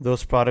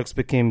 those products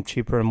became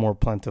cheaper and more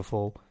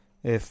plentiful.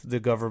 If the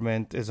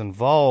government is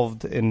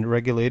involved in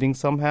regulating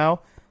somehow,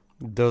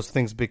 those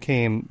things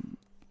became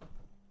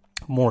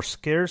more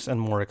scarce and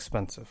more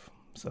expensive.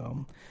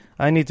 So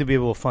I need to be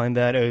able to find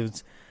that.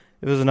 It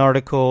was an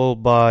article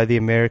by the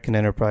American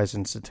Enterprise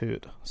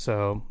Institute.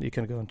 So you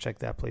can go and check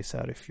that place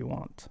out if you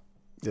want.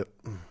 Yep.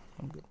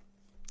 I'm good.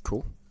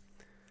 Cool.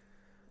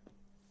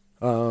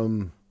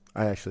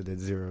 I actually did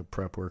zero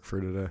prep work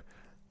for today.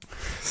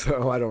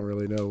 So I don't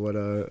really know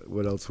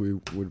what else we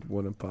would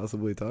want to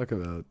possibly talk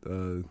about.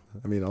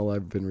 I mean, all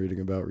I've been reading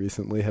about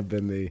recently have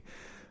been the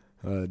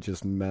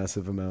just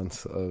massive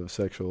amounts of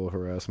sexual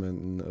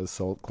harassment and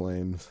assault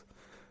claims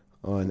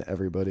on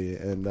everybody,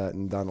 and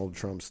Donald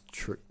Trump's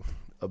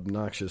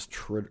obnoxious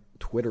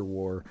Twitter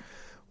war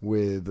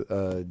with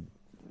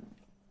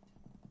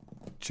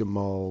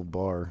Jamal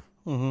Barr.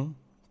 Mm-hmm.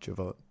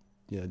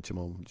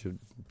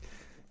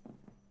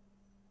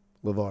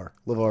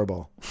 LeVar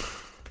Ball.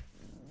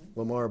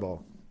 Lamar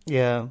Ball.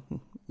 Yeah.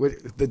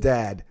 With the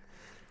dad.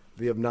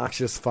 The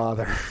obnoxious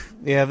father.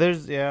 Yeah,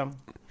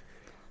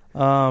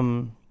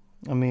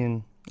 I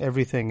mean,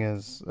 everything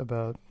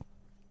on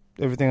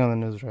the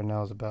news right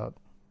now is about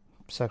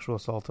sexual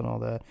assault and all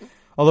that.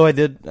 Although I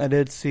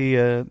did see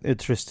a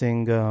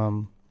interesting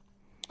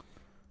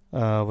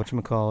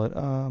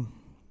whatchamacallit.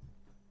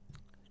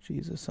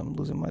 Jesus, I'm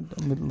losing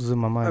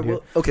my mind here.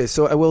 Okay,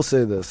 so I will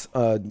say this.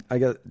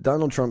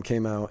 Donald Trump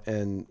came out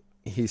and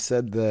he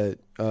said that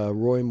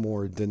Roy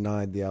Moore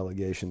denied the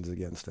allegations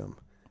against him.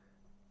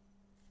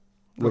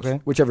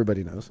 Which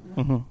everybody knows.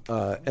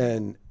 Mm-hmm.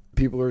 And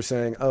people are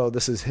saying, "Oh,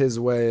 this is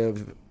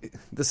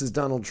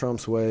Donald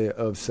Trump's way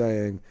of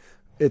saying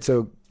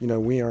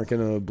we aren't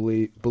going to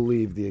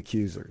believe the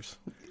accusers."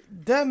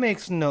 That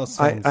makes no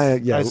sense.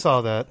 I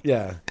saw that.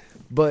 Yeah,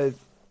 but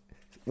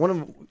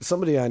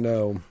somebody I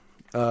know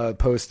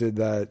posted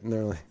that, and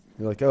they're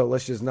like, "Oh,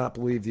 let's just not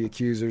believe the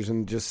accusers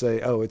and just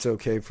say, oh, it's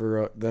okay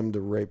for them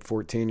to rape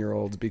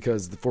 14-year-olds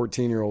because the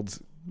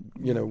 14-year-olds."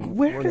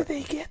 Where do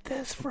they get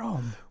this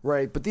from?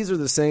 Right, but these are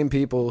the same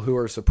people who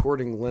are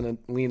supporting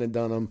Lena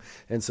Dunham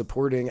and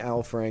supporting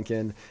Al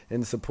Franken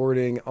and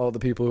supporting all the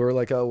people who are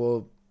like, oh,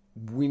 well,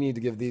 we need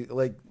to give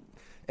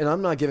and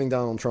I'm not giving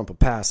Donald Trump a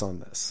pass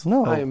on this.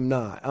 No. I am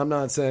not. I'm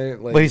not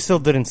saying But he still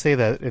didn't say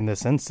that in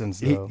this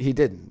instance, though. He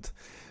didn't.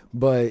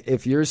 But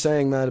if you're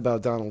saying that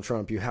about Donald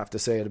Trump, you have to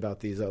say it about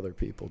these other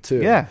people,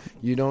 too. Yeah.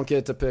 You don't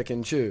get to pick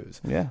and choose.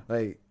 Yeah.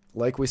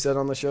 Like we said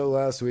on the show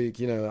last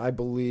week, I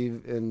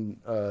believe in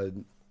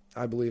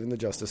the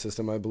justice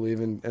system. I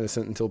believe in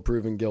innocent until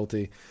proven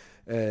guilty.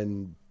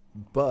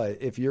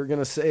 But if you're going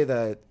to say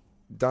that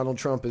Donald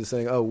Trump is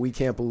saying, oh, we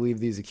can't believe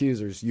these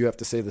accusers, you have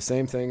to say the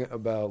same thing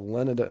about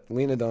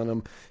Lena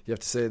Dunham. You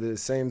have to say the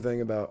same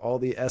thing about all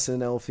the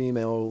SNL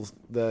females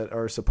that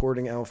are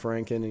supporting Al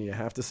Franken, and you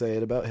have to say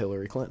it about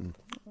Hillary Clinton.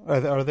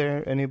 Are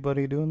there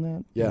anybody doing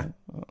that? Yeah.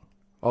 Oh.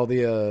 All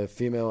the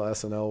female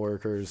SNL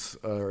workers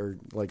are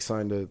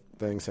signed a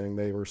thing saying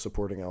they were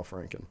supporting Al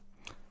Franken.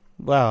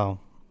 Wow.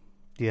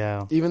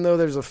 Yeah. Even though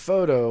there's a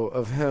photo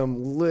of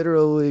him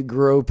literally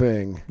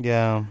groping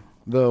the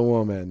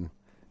woman.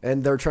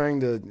 And they're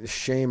trying to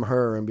shame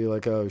her and be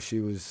like, oh,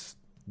 she was,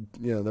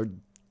 they're,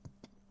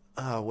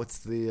 what's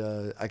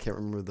the, I can't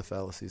remember the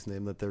fallacy's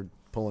name that they're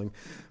pulling.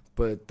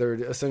 But they're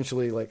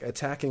essentially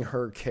attacking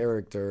her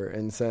character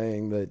and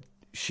saying that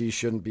she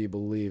shouldn't be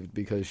believed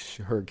because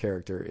her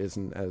character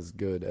isn't as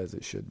good as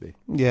it should be.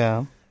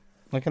 Yeah.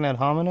 Like an ad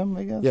hominem,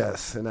 I guess?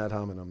 Yes, an ad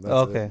hominem. That's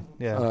okay, it.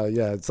 Yeah.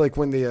 Yeah, it's like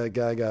when the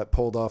guy got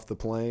pulled off the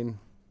plane.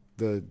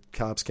 The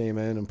cops came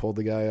in and pulled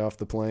the guy off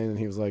the plane, and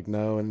he was like,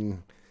 no,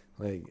 and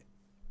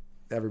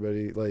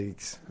everybody,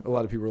 a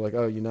lot of people were like,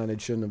 oh, United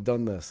shouldn't have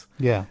done this.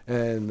 Yeah.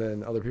 And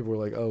then other people were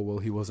like, oh, well,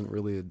 he wasn't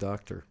really a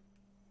doctor.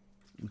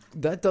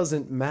 That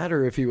doesn't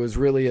matter if he was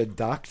really a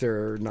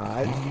doctor or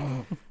not.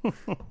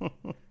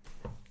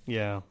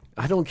 Yeah.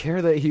 I don't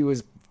care that he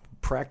was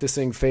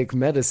practicing fake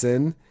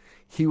medicine.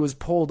 He was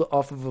pulled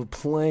off of a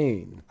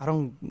plane. I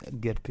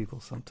don't get people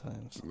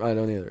sometimes. I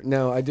don't either.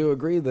 Now, I do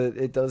agree that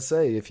it does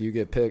say if you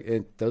get picked,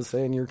 it does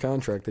say in your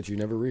contract that you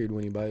never read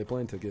when you buy a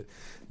plane ticket,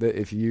 that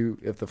if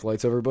the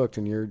flight's overbooked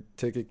and your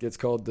ticket gets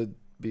called to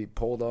be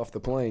pulled off the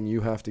plane,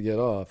 you have to get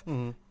off.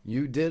 Mm-hmm.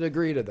 You did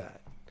agree to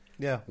that.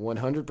 Yeah.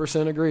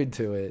 100% agreed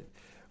to it.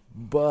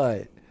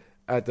 But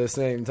at the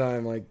same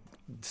time,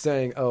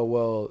 saying, oh,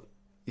 well,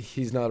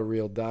 he's not a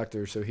real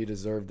doctor, so he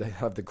deserved to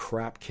have the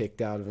crap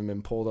kicked out of him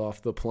and pulled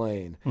off the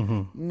plane.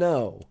 Mm-hmm.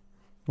 No.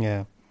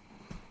 Yeah.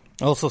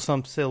 Also,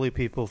 some silly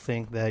people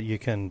think that you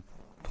can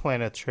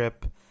plan a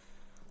trip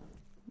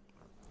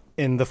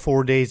in the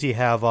 4 days you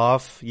have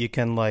off. You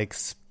can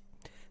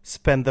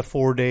spend the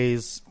 4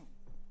 days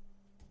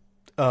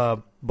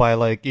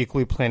by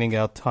equally planning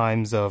out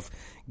times of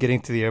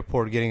getting to the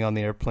airport, getting on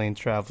the airplane,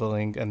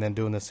 traveling, and then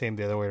doing the same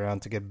the other way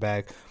around to get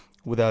back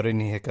without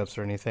any hiccups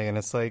or anything. And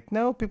it's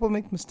no, people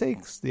make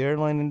mistakes. The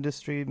airline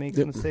industry makes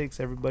mistakes.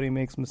 Everybody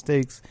makes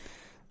mistakes.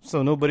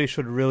 So nobody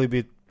should really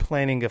be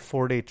planning a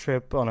 4-day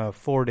trip on a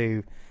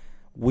 4-day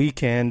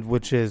weekend,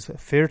 which is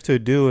fair to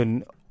do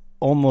in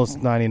almost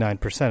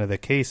 99% of the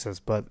cases,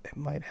 but it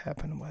might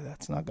happen why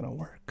that's not going to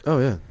work. Oh,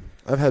 yeah.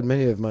 I've had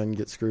many of mine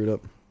get screwed up.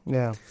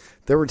 Yeah.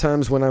 There were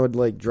times when I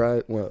would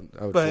drive. Well,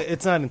 but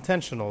it's not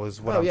intentional, is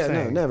what I'm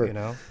saying. No,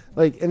 never.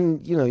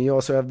 And you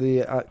also have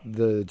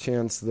the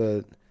chance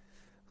that,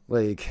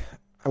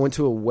 I went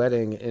to a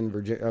wedding in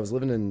Virginia. I was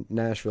living in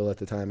Nashville at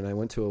the time, and I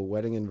went to a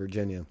wedding in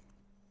Virginia.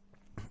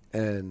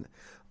 And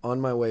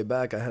on my way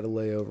back, I had a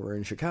layover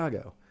in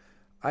Chicago.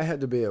 I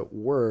had to be at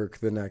work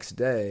the next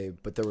day,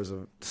 but there was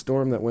a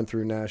storm that went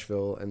through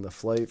Nashville, and the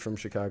flight from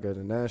Chicago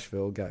to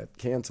Nashville got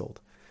canceled.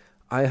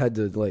 I had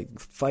to like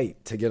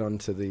fight to get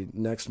onto the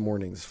next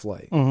morning's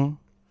flight. Mm-hmm.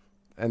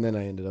 And then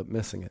I ended up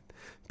missing it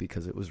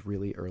because it was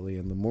really early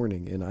in the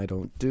morning, and I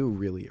don't do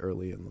really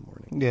early in the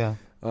morning. Yeah.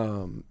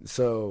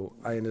 So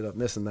I ended up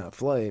missing that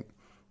flight,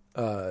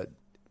 and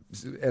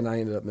I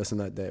ended up missing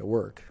that day at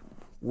work.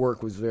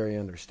 Work was very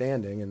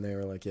understanding, and they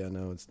were like, yeah,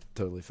 no, it's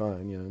totally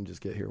fine. You know,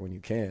 just get here when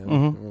you can. Mm-hmm.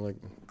 And we're like,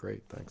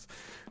 great, thanks.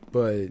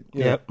 But,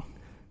 you know,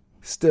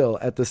 still,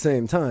 at the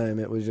same time,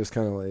 it was just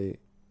kind of like,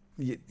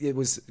 it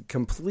was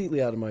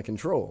completely out of my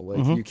control.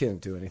 Like, you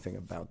can't do anything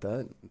about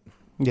that.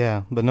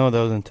 Yeah, but no,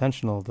 that was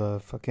intentional. The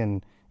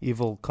fucking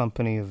evil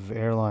company of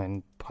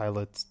airline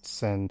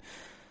pilots and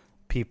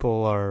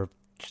people are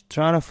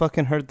trying to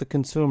fucking hurt the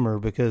consumer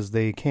because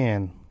they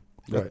can.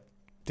 Right.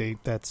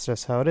 That's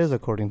just how it is,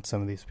 according to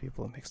some of these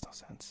people. It makes no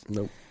sense.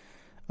 Nope.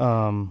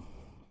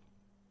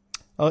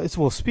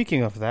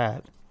 Speaking of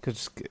that,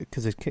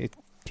 because it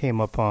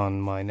came up on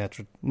my net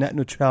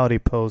neutrality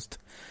post,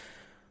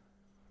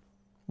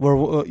 where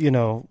we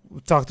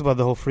talked about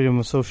the whole freedom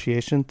of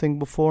association thing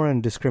before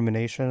and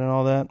discrimination and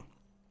all that.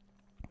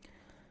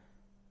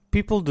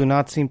 People do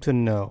not seem to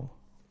know,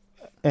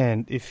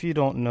 and if you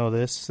don't know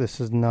this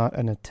is not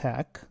an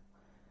attack.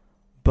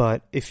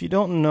 But if you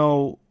don't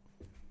know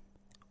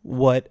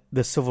what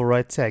the Civil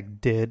Rights Act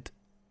did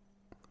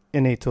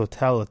in a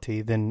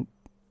totality, then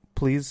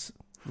please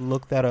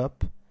look that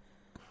up.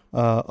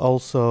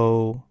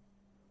 Also,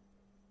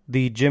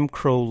 the Jim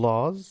Crow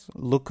laws,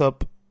 look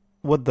up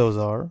what those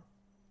are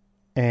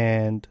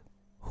and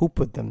who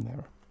put them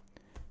there.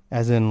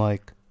 As in,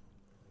 like,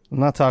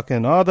 I'm not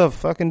talking, the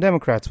fucking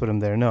Democrats put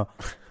them there. No,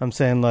 I'm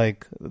saying,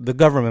 like, the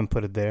government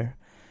put it there.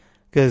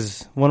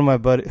 Because one of my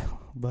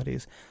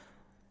buddies...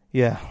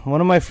 Yeah,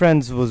 one of my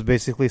friends was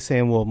basically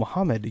saying, well,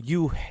 Muhammad,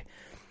 you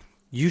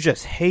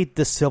just hate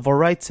the Civil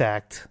Rights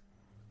Act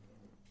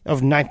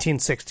of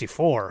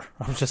 1964.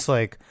 I'm just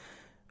like,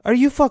 are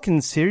you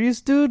fucking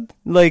serious, dude?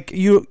 Like,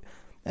 you're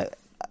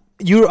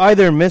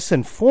either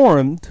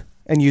misinformed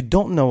and you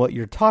don't know what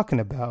you're talking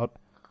about,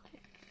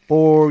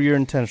 or you're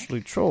intentionally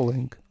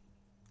trolling.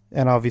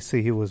 And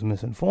obviously he was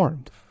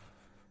misinformed.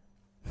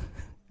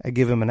 I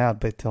give him an out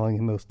by telling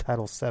him it was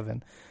Title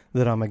VII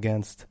that I'm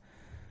against.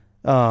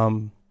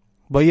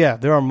 But yeah,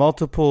 there are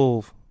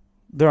multiple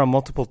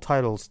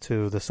titles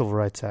to the Civil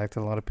Rights Act,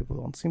 and a lot of people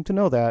don't seem to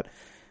know that,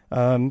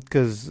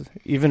 because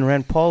even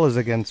Rand Paul is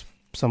against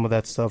some of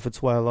that stuff.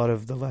 It's why a lot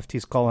of the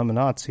lefties call him a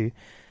Nazi.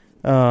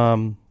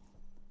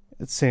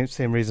 It's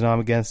same reason I'm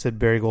against it.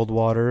 Barry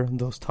Goldwater,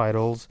 those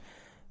titles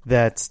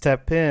that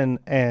step in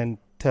and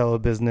tell a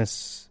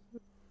business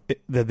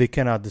that they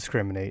cannot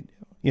discriminate.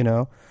 You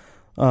know,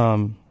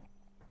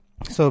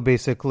 so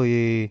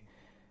basically,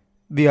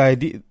 the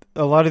idea.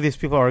 A lot of these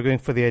people are arguing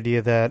for the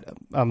idea that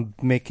I'm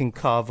making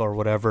kava or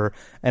whatever,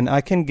 and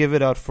I can give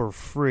it out for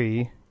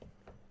free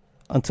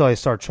until I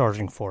start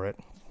charging for it.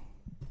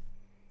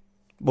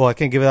 Well, I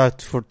can give it out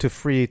to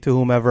free to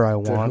whomever I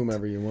want. To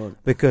whomever you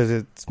want. Because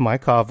it's my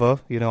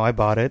kava. You know, I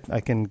bought it. I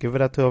can give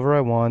it out to whoever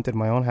I want in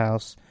my own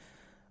house.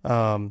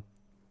 But,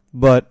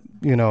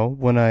 you know,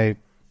 when I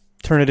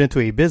turn it into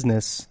a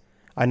business,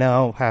 I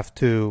now have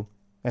to,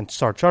 and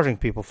start charging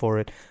people for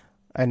it,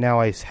 and now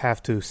I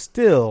have to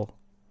still...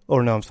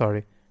 Or no, I'm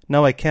sorry.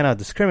 Now I cannot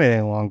discriminate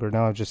any longer.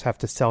 Now I just have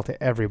to sell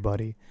to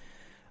everybody.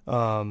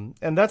 And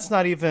that's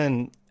not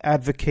even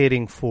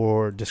advocating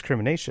for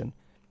discrimination.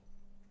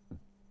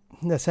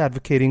 That's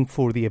advocating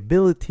for the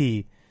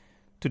ability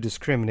to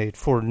discriminate,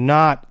 for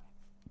not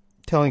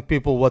telling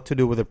people what to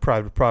do with their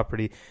private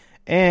property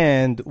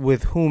and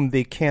with whom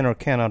they can or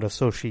cannot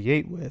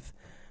associate with,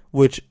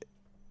 which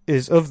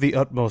is of the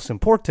utmost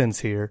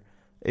importance here.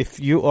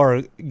 If you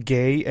are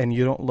gay and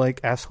you don't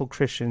like asshole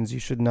Christians, you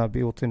should not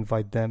be able to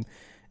invite them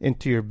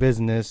into your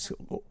business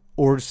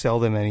or sell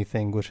them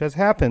anything, which has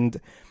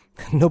happened.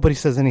 Nobody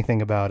says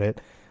anything about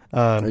it.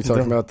 Are you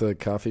talking about the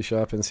coffee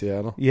shop in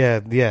Seattle?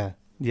 Yeah.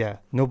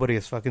 Nobody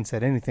has fucking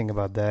said anything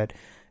about that.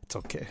 It's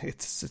okay.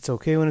 It's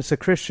okay when it's a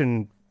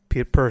Christian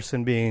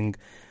person being,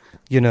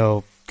 you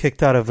know,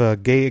 kicked out of a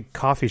gay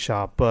coffee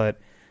shop,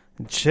 but...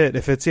 Shit,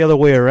 if it's the other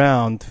way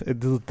around,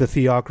 the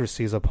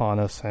theocracy is upon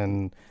us,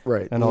 and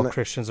right, and all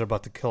Christians are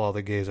about to kill all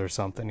the gays or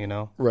something, you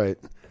know? Right.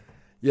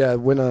 Yeah,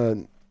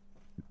 when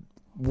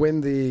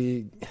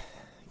the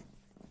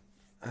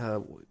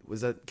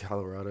was that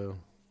Colorado,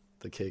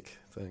 the cake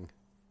thing?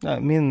 I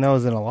mean, that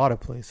was in a lot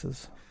of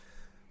places.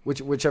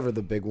 Whichever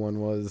the big one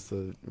was,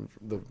 the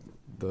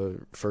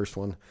first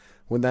one.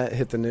 When that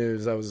hit the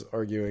news, I was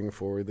arguing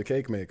for the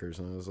cake makers,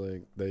 and I was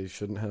like, they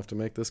shouldn't have to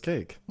make this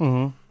cake.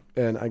 Mm-hmm.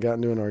 And I got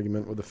into an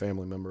argument with a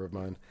family member of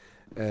mine,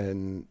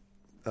 and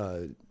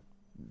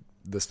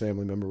this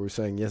family member was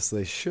saying, yes,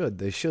 they should.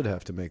 They should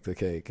have to make the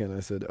cake. And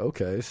I said,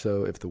 okay,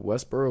 so if the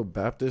Westboro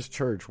Baptist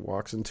Church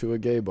walks into a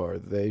gay bar,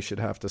 they should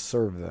have to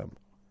serve them.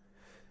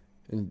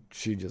 And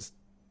she just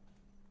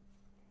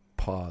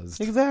paused.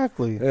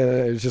 Exactly.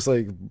 It's just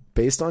like,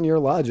 based on your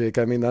logic,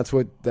 I mean, that's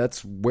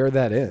where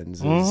that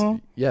ends.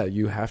 Yeah,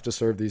 you have to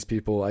serve these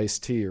people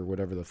iced tea or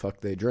whatever the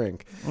fuck they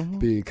drink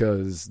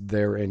because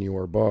they're in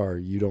your bar.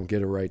 You don't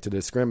get a right to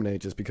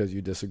discriminate just because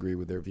you disagree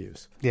with their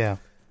views. Yeah.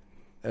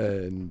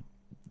 And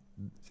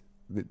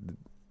the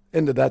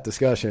end of that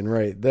discussion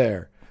right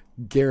there.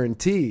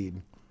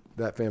 Guaranteed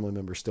that family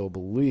member still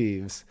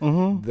believes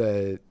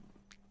that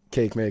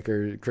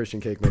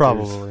Christian cake makers,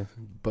 probably,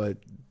 but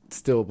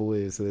still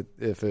believes that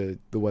if the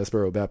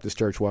Westboro Baptist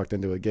Church walked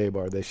into a gay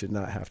bar, they should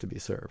not have to be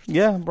served.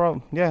 Yeah,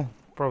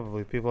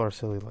 probably. People are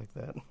silly like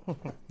that.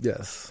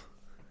 Yes.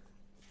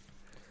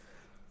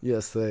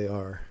 Yes, they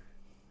are.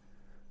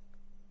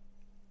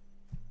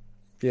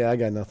 Yeah, I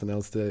got nothing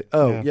else to...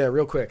 Oh, yeah,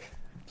 real quick.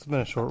 It's been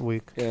a short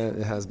week. Yeah,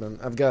 it has been.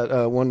 I've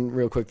got one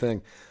real quick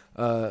thing.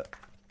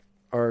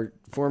 Our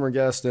former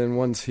guest, and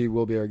once he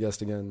will be our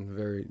guest again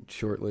very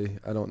shortly,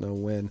 I don't know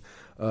when,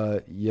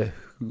 Yehuda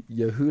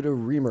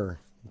Reamer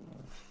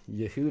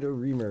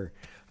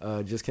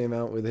just came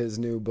out with his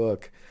new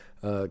book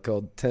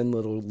called 10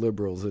 Little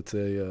Liberals. It's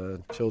a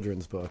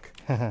children's book.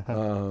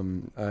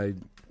 I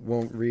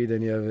won't read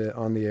any of it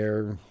on the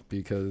air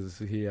because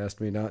he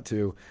asked me not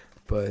to,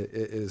 but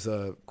it is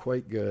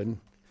quite good.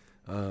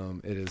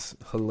 It is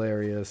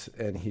hilarious,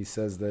 and he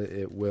says that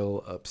it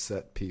will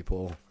upset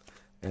people,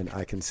 and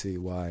I can see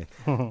why.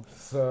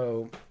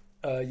 So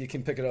you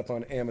can pick it up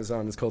on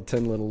Amazon. It's called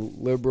 10 Little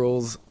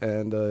Liberals,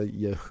 and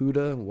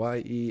Yehuda,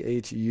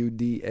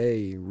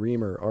 Yehuda,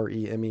 Reamer,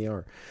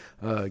 Remer.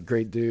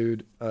 Great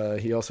dude.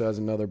 He also has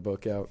another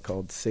book out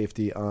called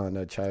Safety On,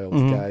 A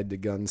Child's Guide to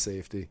Gun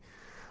Safety.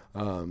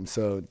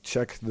 So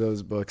check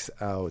those books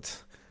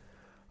out.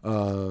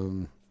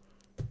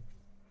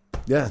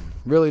 Yeah,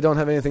 really don't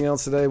have anything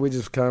else today. We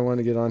just kind of wanted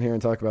to get on here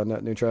and talk about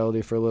net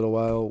neutrality for a little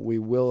while. We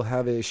will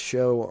have a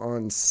show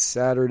on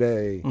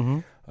Saturday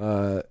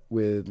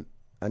with,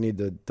 I need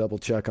to double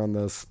check on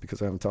this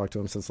because I haven't talked to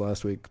him since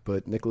last week,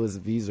 but Nicholas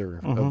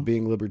Vieser of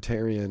Being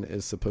Libertarian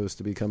is supposed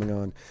to be coming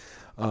on.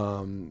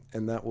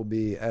 And that will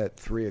be at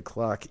 3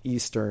 o'clock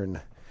Eastern,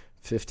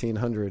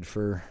 1500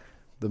 for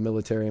the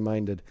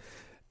military-minded.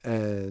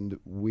 And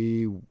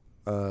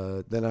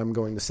then I'm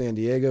going to San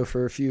Diego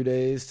for a few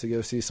days to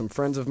go see some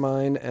friends of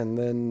mine, and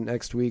then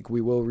next week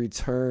we will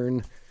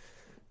return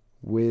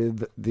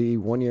with the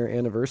 1-year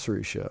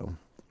anniversary show.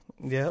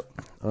 Yep.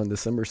 On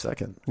December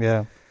 2nd.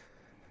 Yeah.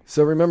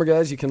 So remember,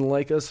 guys, you can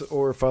like us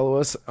or follow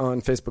us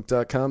on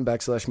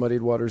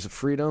Facebook.com/Muddied Waters of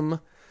Freedom.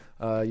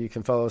 You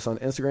can follow us on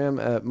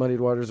Instagram at Muddied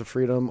Waters of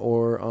Freedom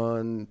or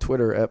on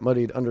Twitter at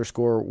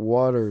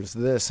Muddied_Waters.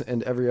 This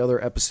and every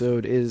other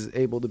episode is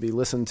able to be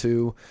listened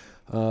to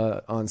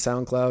on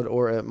SoundCloud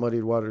or at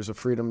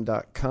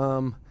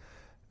muddiedwatersoffreedom.com.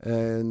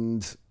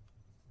 And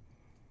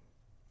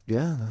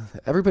yeah,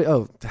 everybody.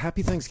 Oh,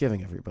 happy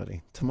Thanksgiving,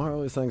 everybody.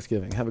 Tomorrow is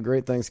Thanksgiving. Have a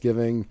great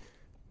Thanksgiving.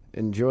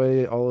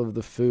 Enjoy all of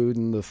the food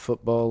and the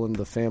football and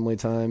the family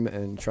time,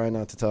 and try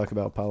not to talk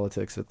about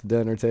politics at the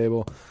dinner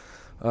table.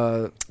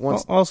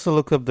 Also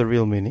look up the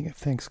real meaning of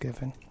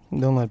Thanksgiving.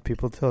 Don't let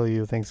people tell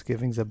you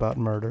Thanksgiving's about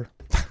murder.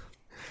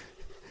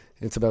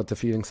 It's about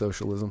defeating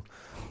socialism.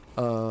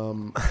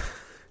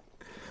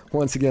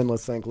 Once again,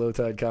 let's thank Low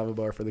Tide Kava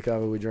Bar for the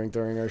kava we drink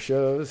during our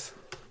shows.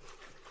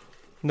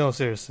 No,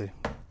 seriously.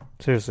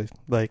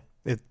 Like,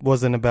 it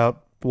wasn't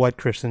about white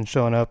Christians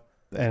showing up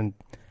and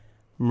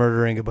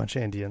murdering a bunch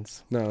of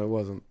Indians. No, it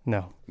wasn't.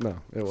 No, it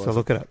wasn't. So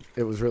look it up.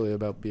 It was really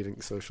about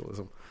beating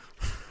socialism.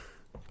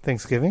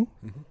 Thanksgiving?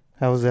 Mm-hmm.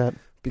 How was that?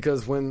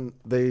 Because when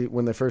they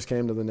first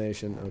came to the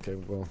nation, okay,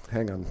 well,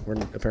 hang on, we're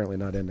apparently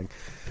not ending.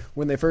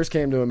 When they first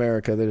came to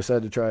America, they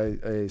decided to try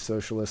a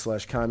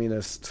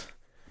socialist/communist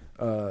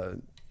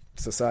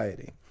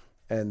society,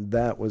 and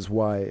that was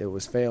why it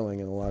was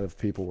failing, and a lot of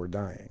people were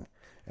dying.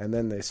 And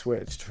then they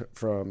switched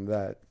from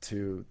that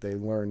to, they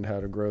learned how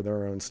to grow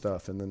their own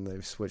stuff, and then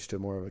they switched to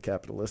more of a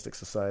capitalistic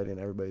society, and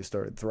everybody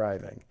started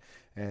thriving.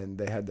 And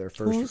they had their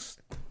first...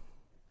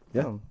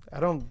 Yeah, I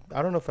don't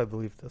know if I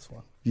believe this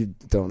one. You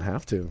don't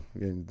have to.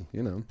 You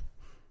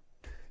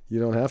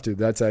don't have to.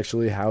 That's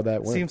actually how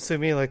that went. Seems to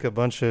me like a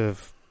bunch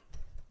of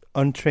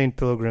untrained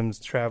pilgrims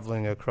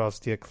traveling across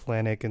the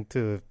Atlantic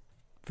into a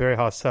very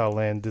hostile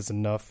land is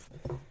enough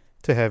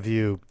to have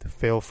you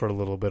fail for a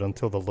little bit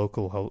until the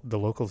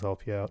locals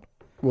help you out.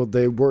 Well,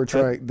 they were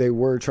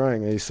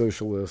trying a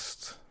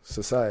socialist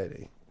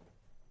society,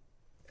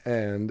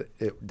 and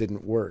it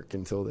didn't work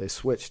until they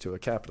switched to a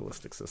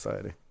capitalistic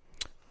society.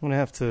 I'm going to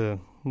have to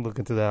look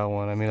into that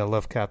one. I mean, I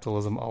love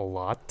capitalism a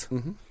lot.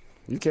 Mm-hmm.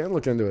 You can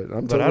look into it.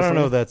 But I don't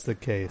know if that's the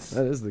case.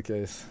 That is the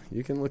case.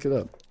 You can look it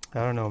up. I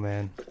don't know,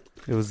 man.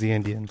 It was the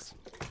Indians.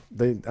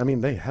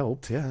 They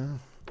helped, yeah.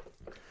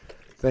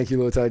 Thank you,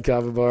 Low Tide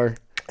Kava Bar.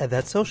 And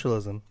that's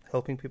socialism.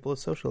 Helping people is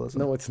socialism.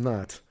 No, it's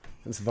not.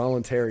 It's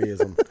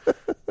voluntarism.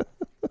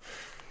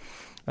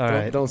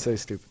 Don't say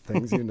stupid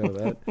things. You know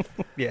that.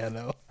 Yeah,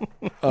 no.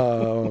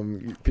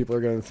 People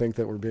are going to think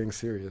that we're being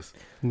serious.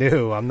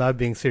 No, I'm not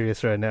being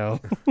serious right now.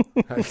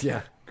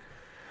 Yeah.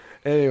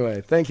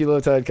 Anyway, thank you, Low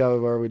Tide Kava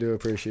Bar. We do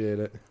appreciate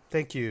it.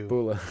 Thank you.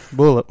 Bula.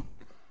 Bula.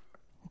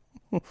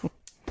 All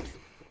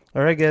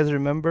right, guys,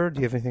 remember, do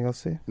you have anything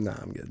else to say? Nah,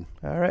 I'm good.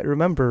 All right,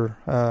 remember,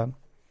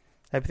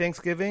 happy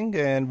Thanksgiving,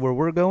 and where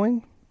we're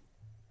going?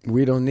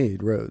 We don't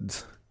need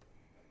roads.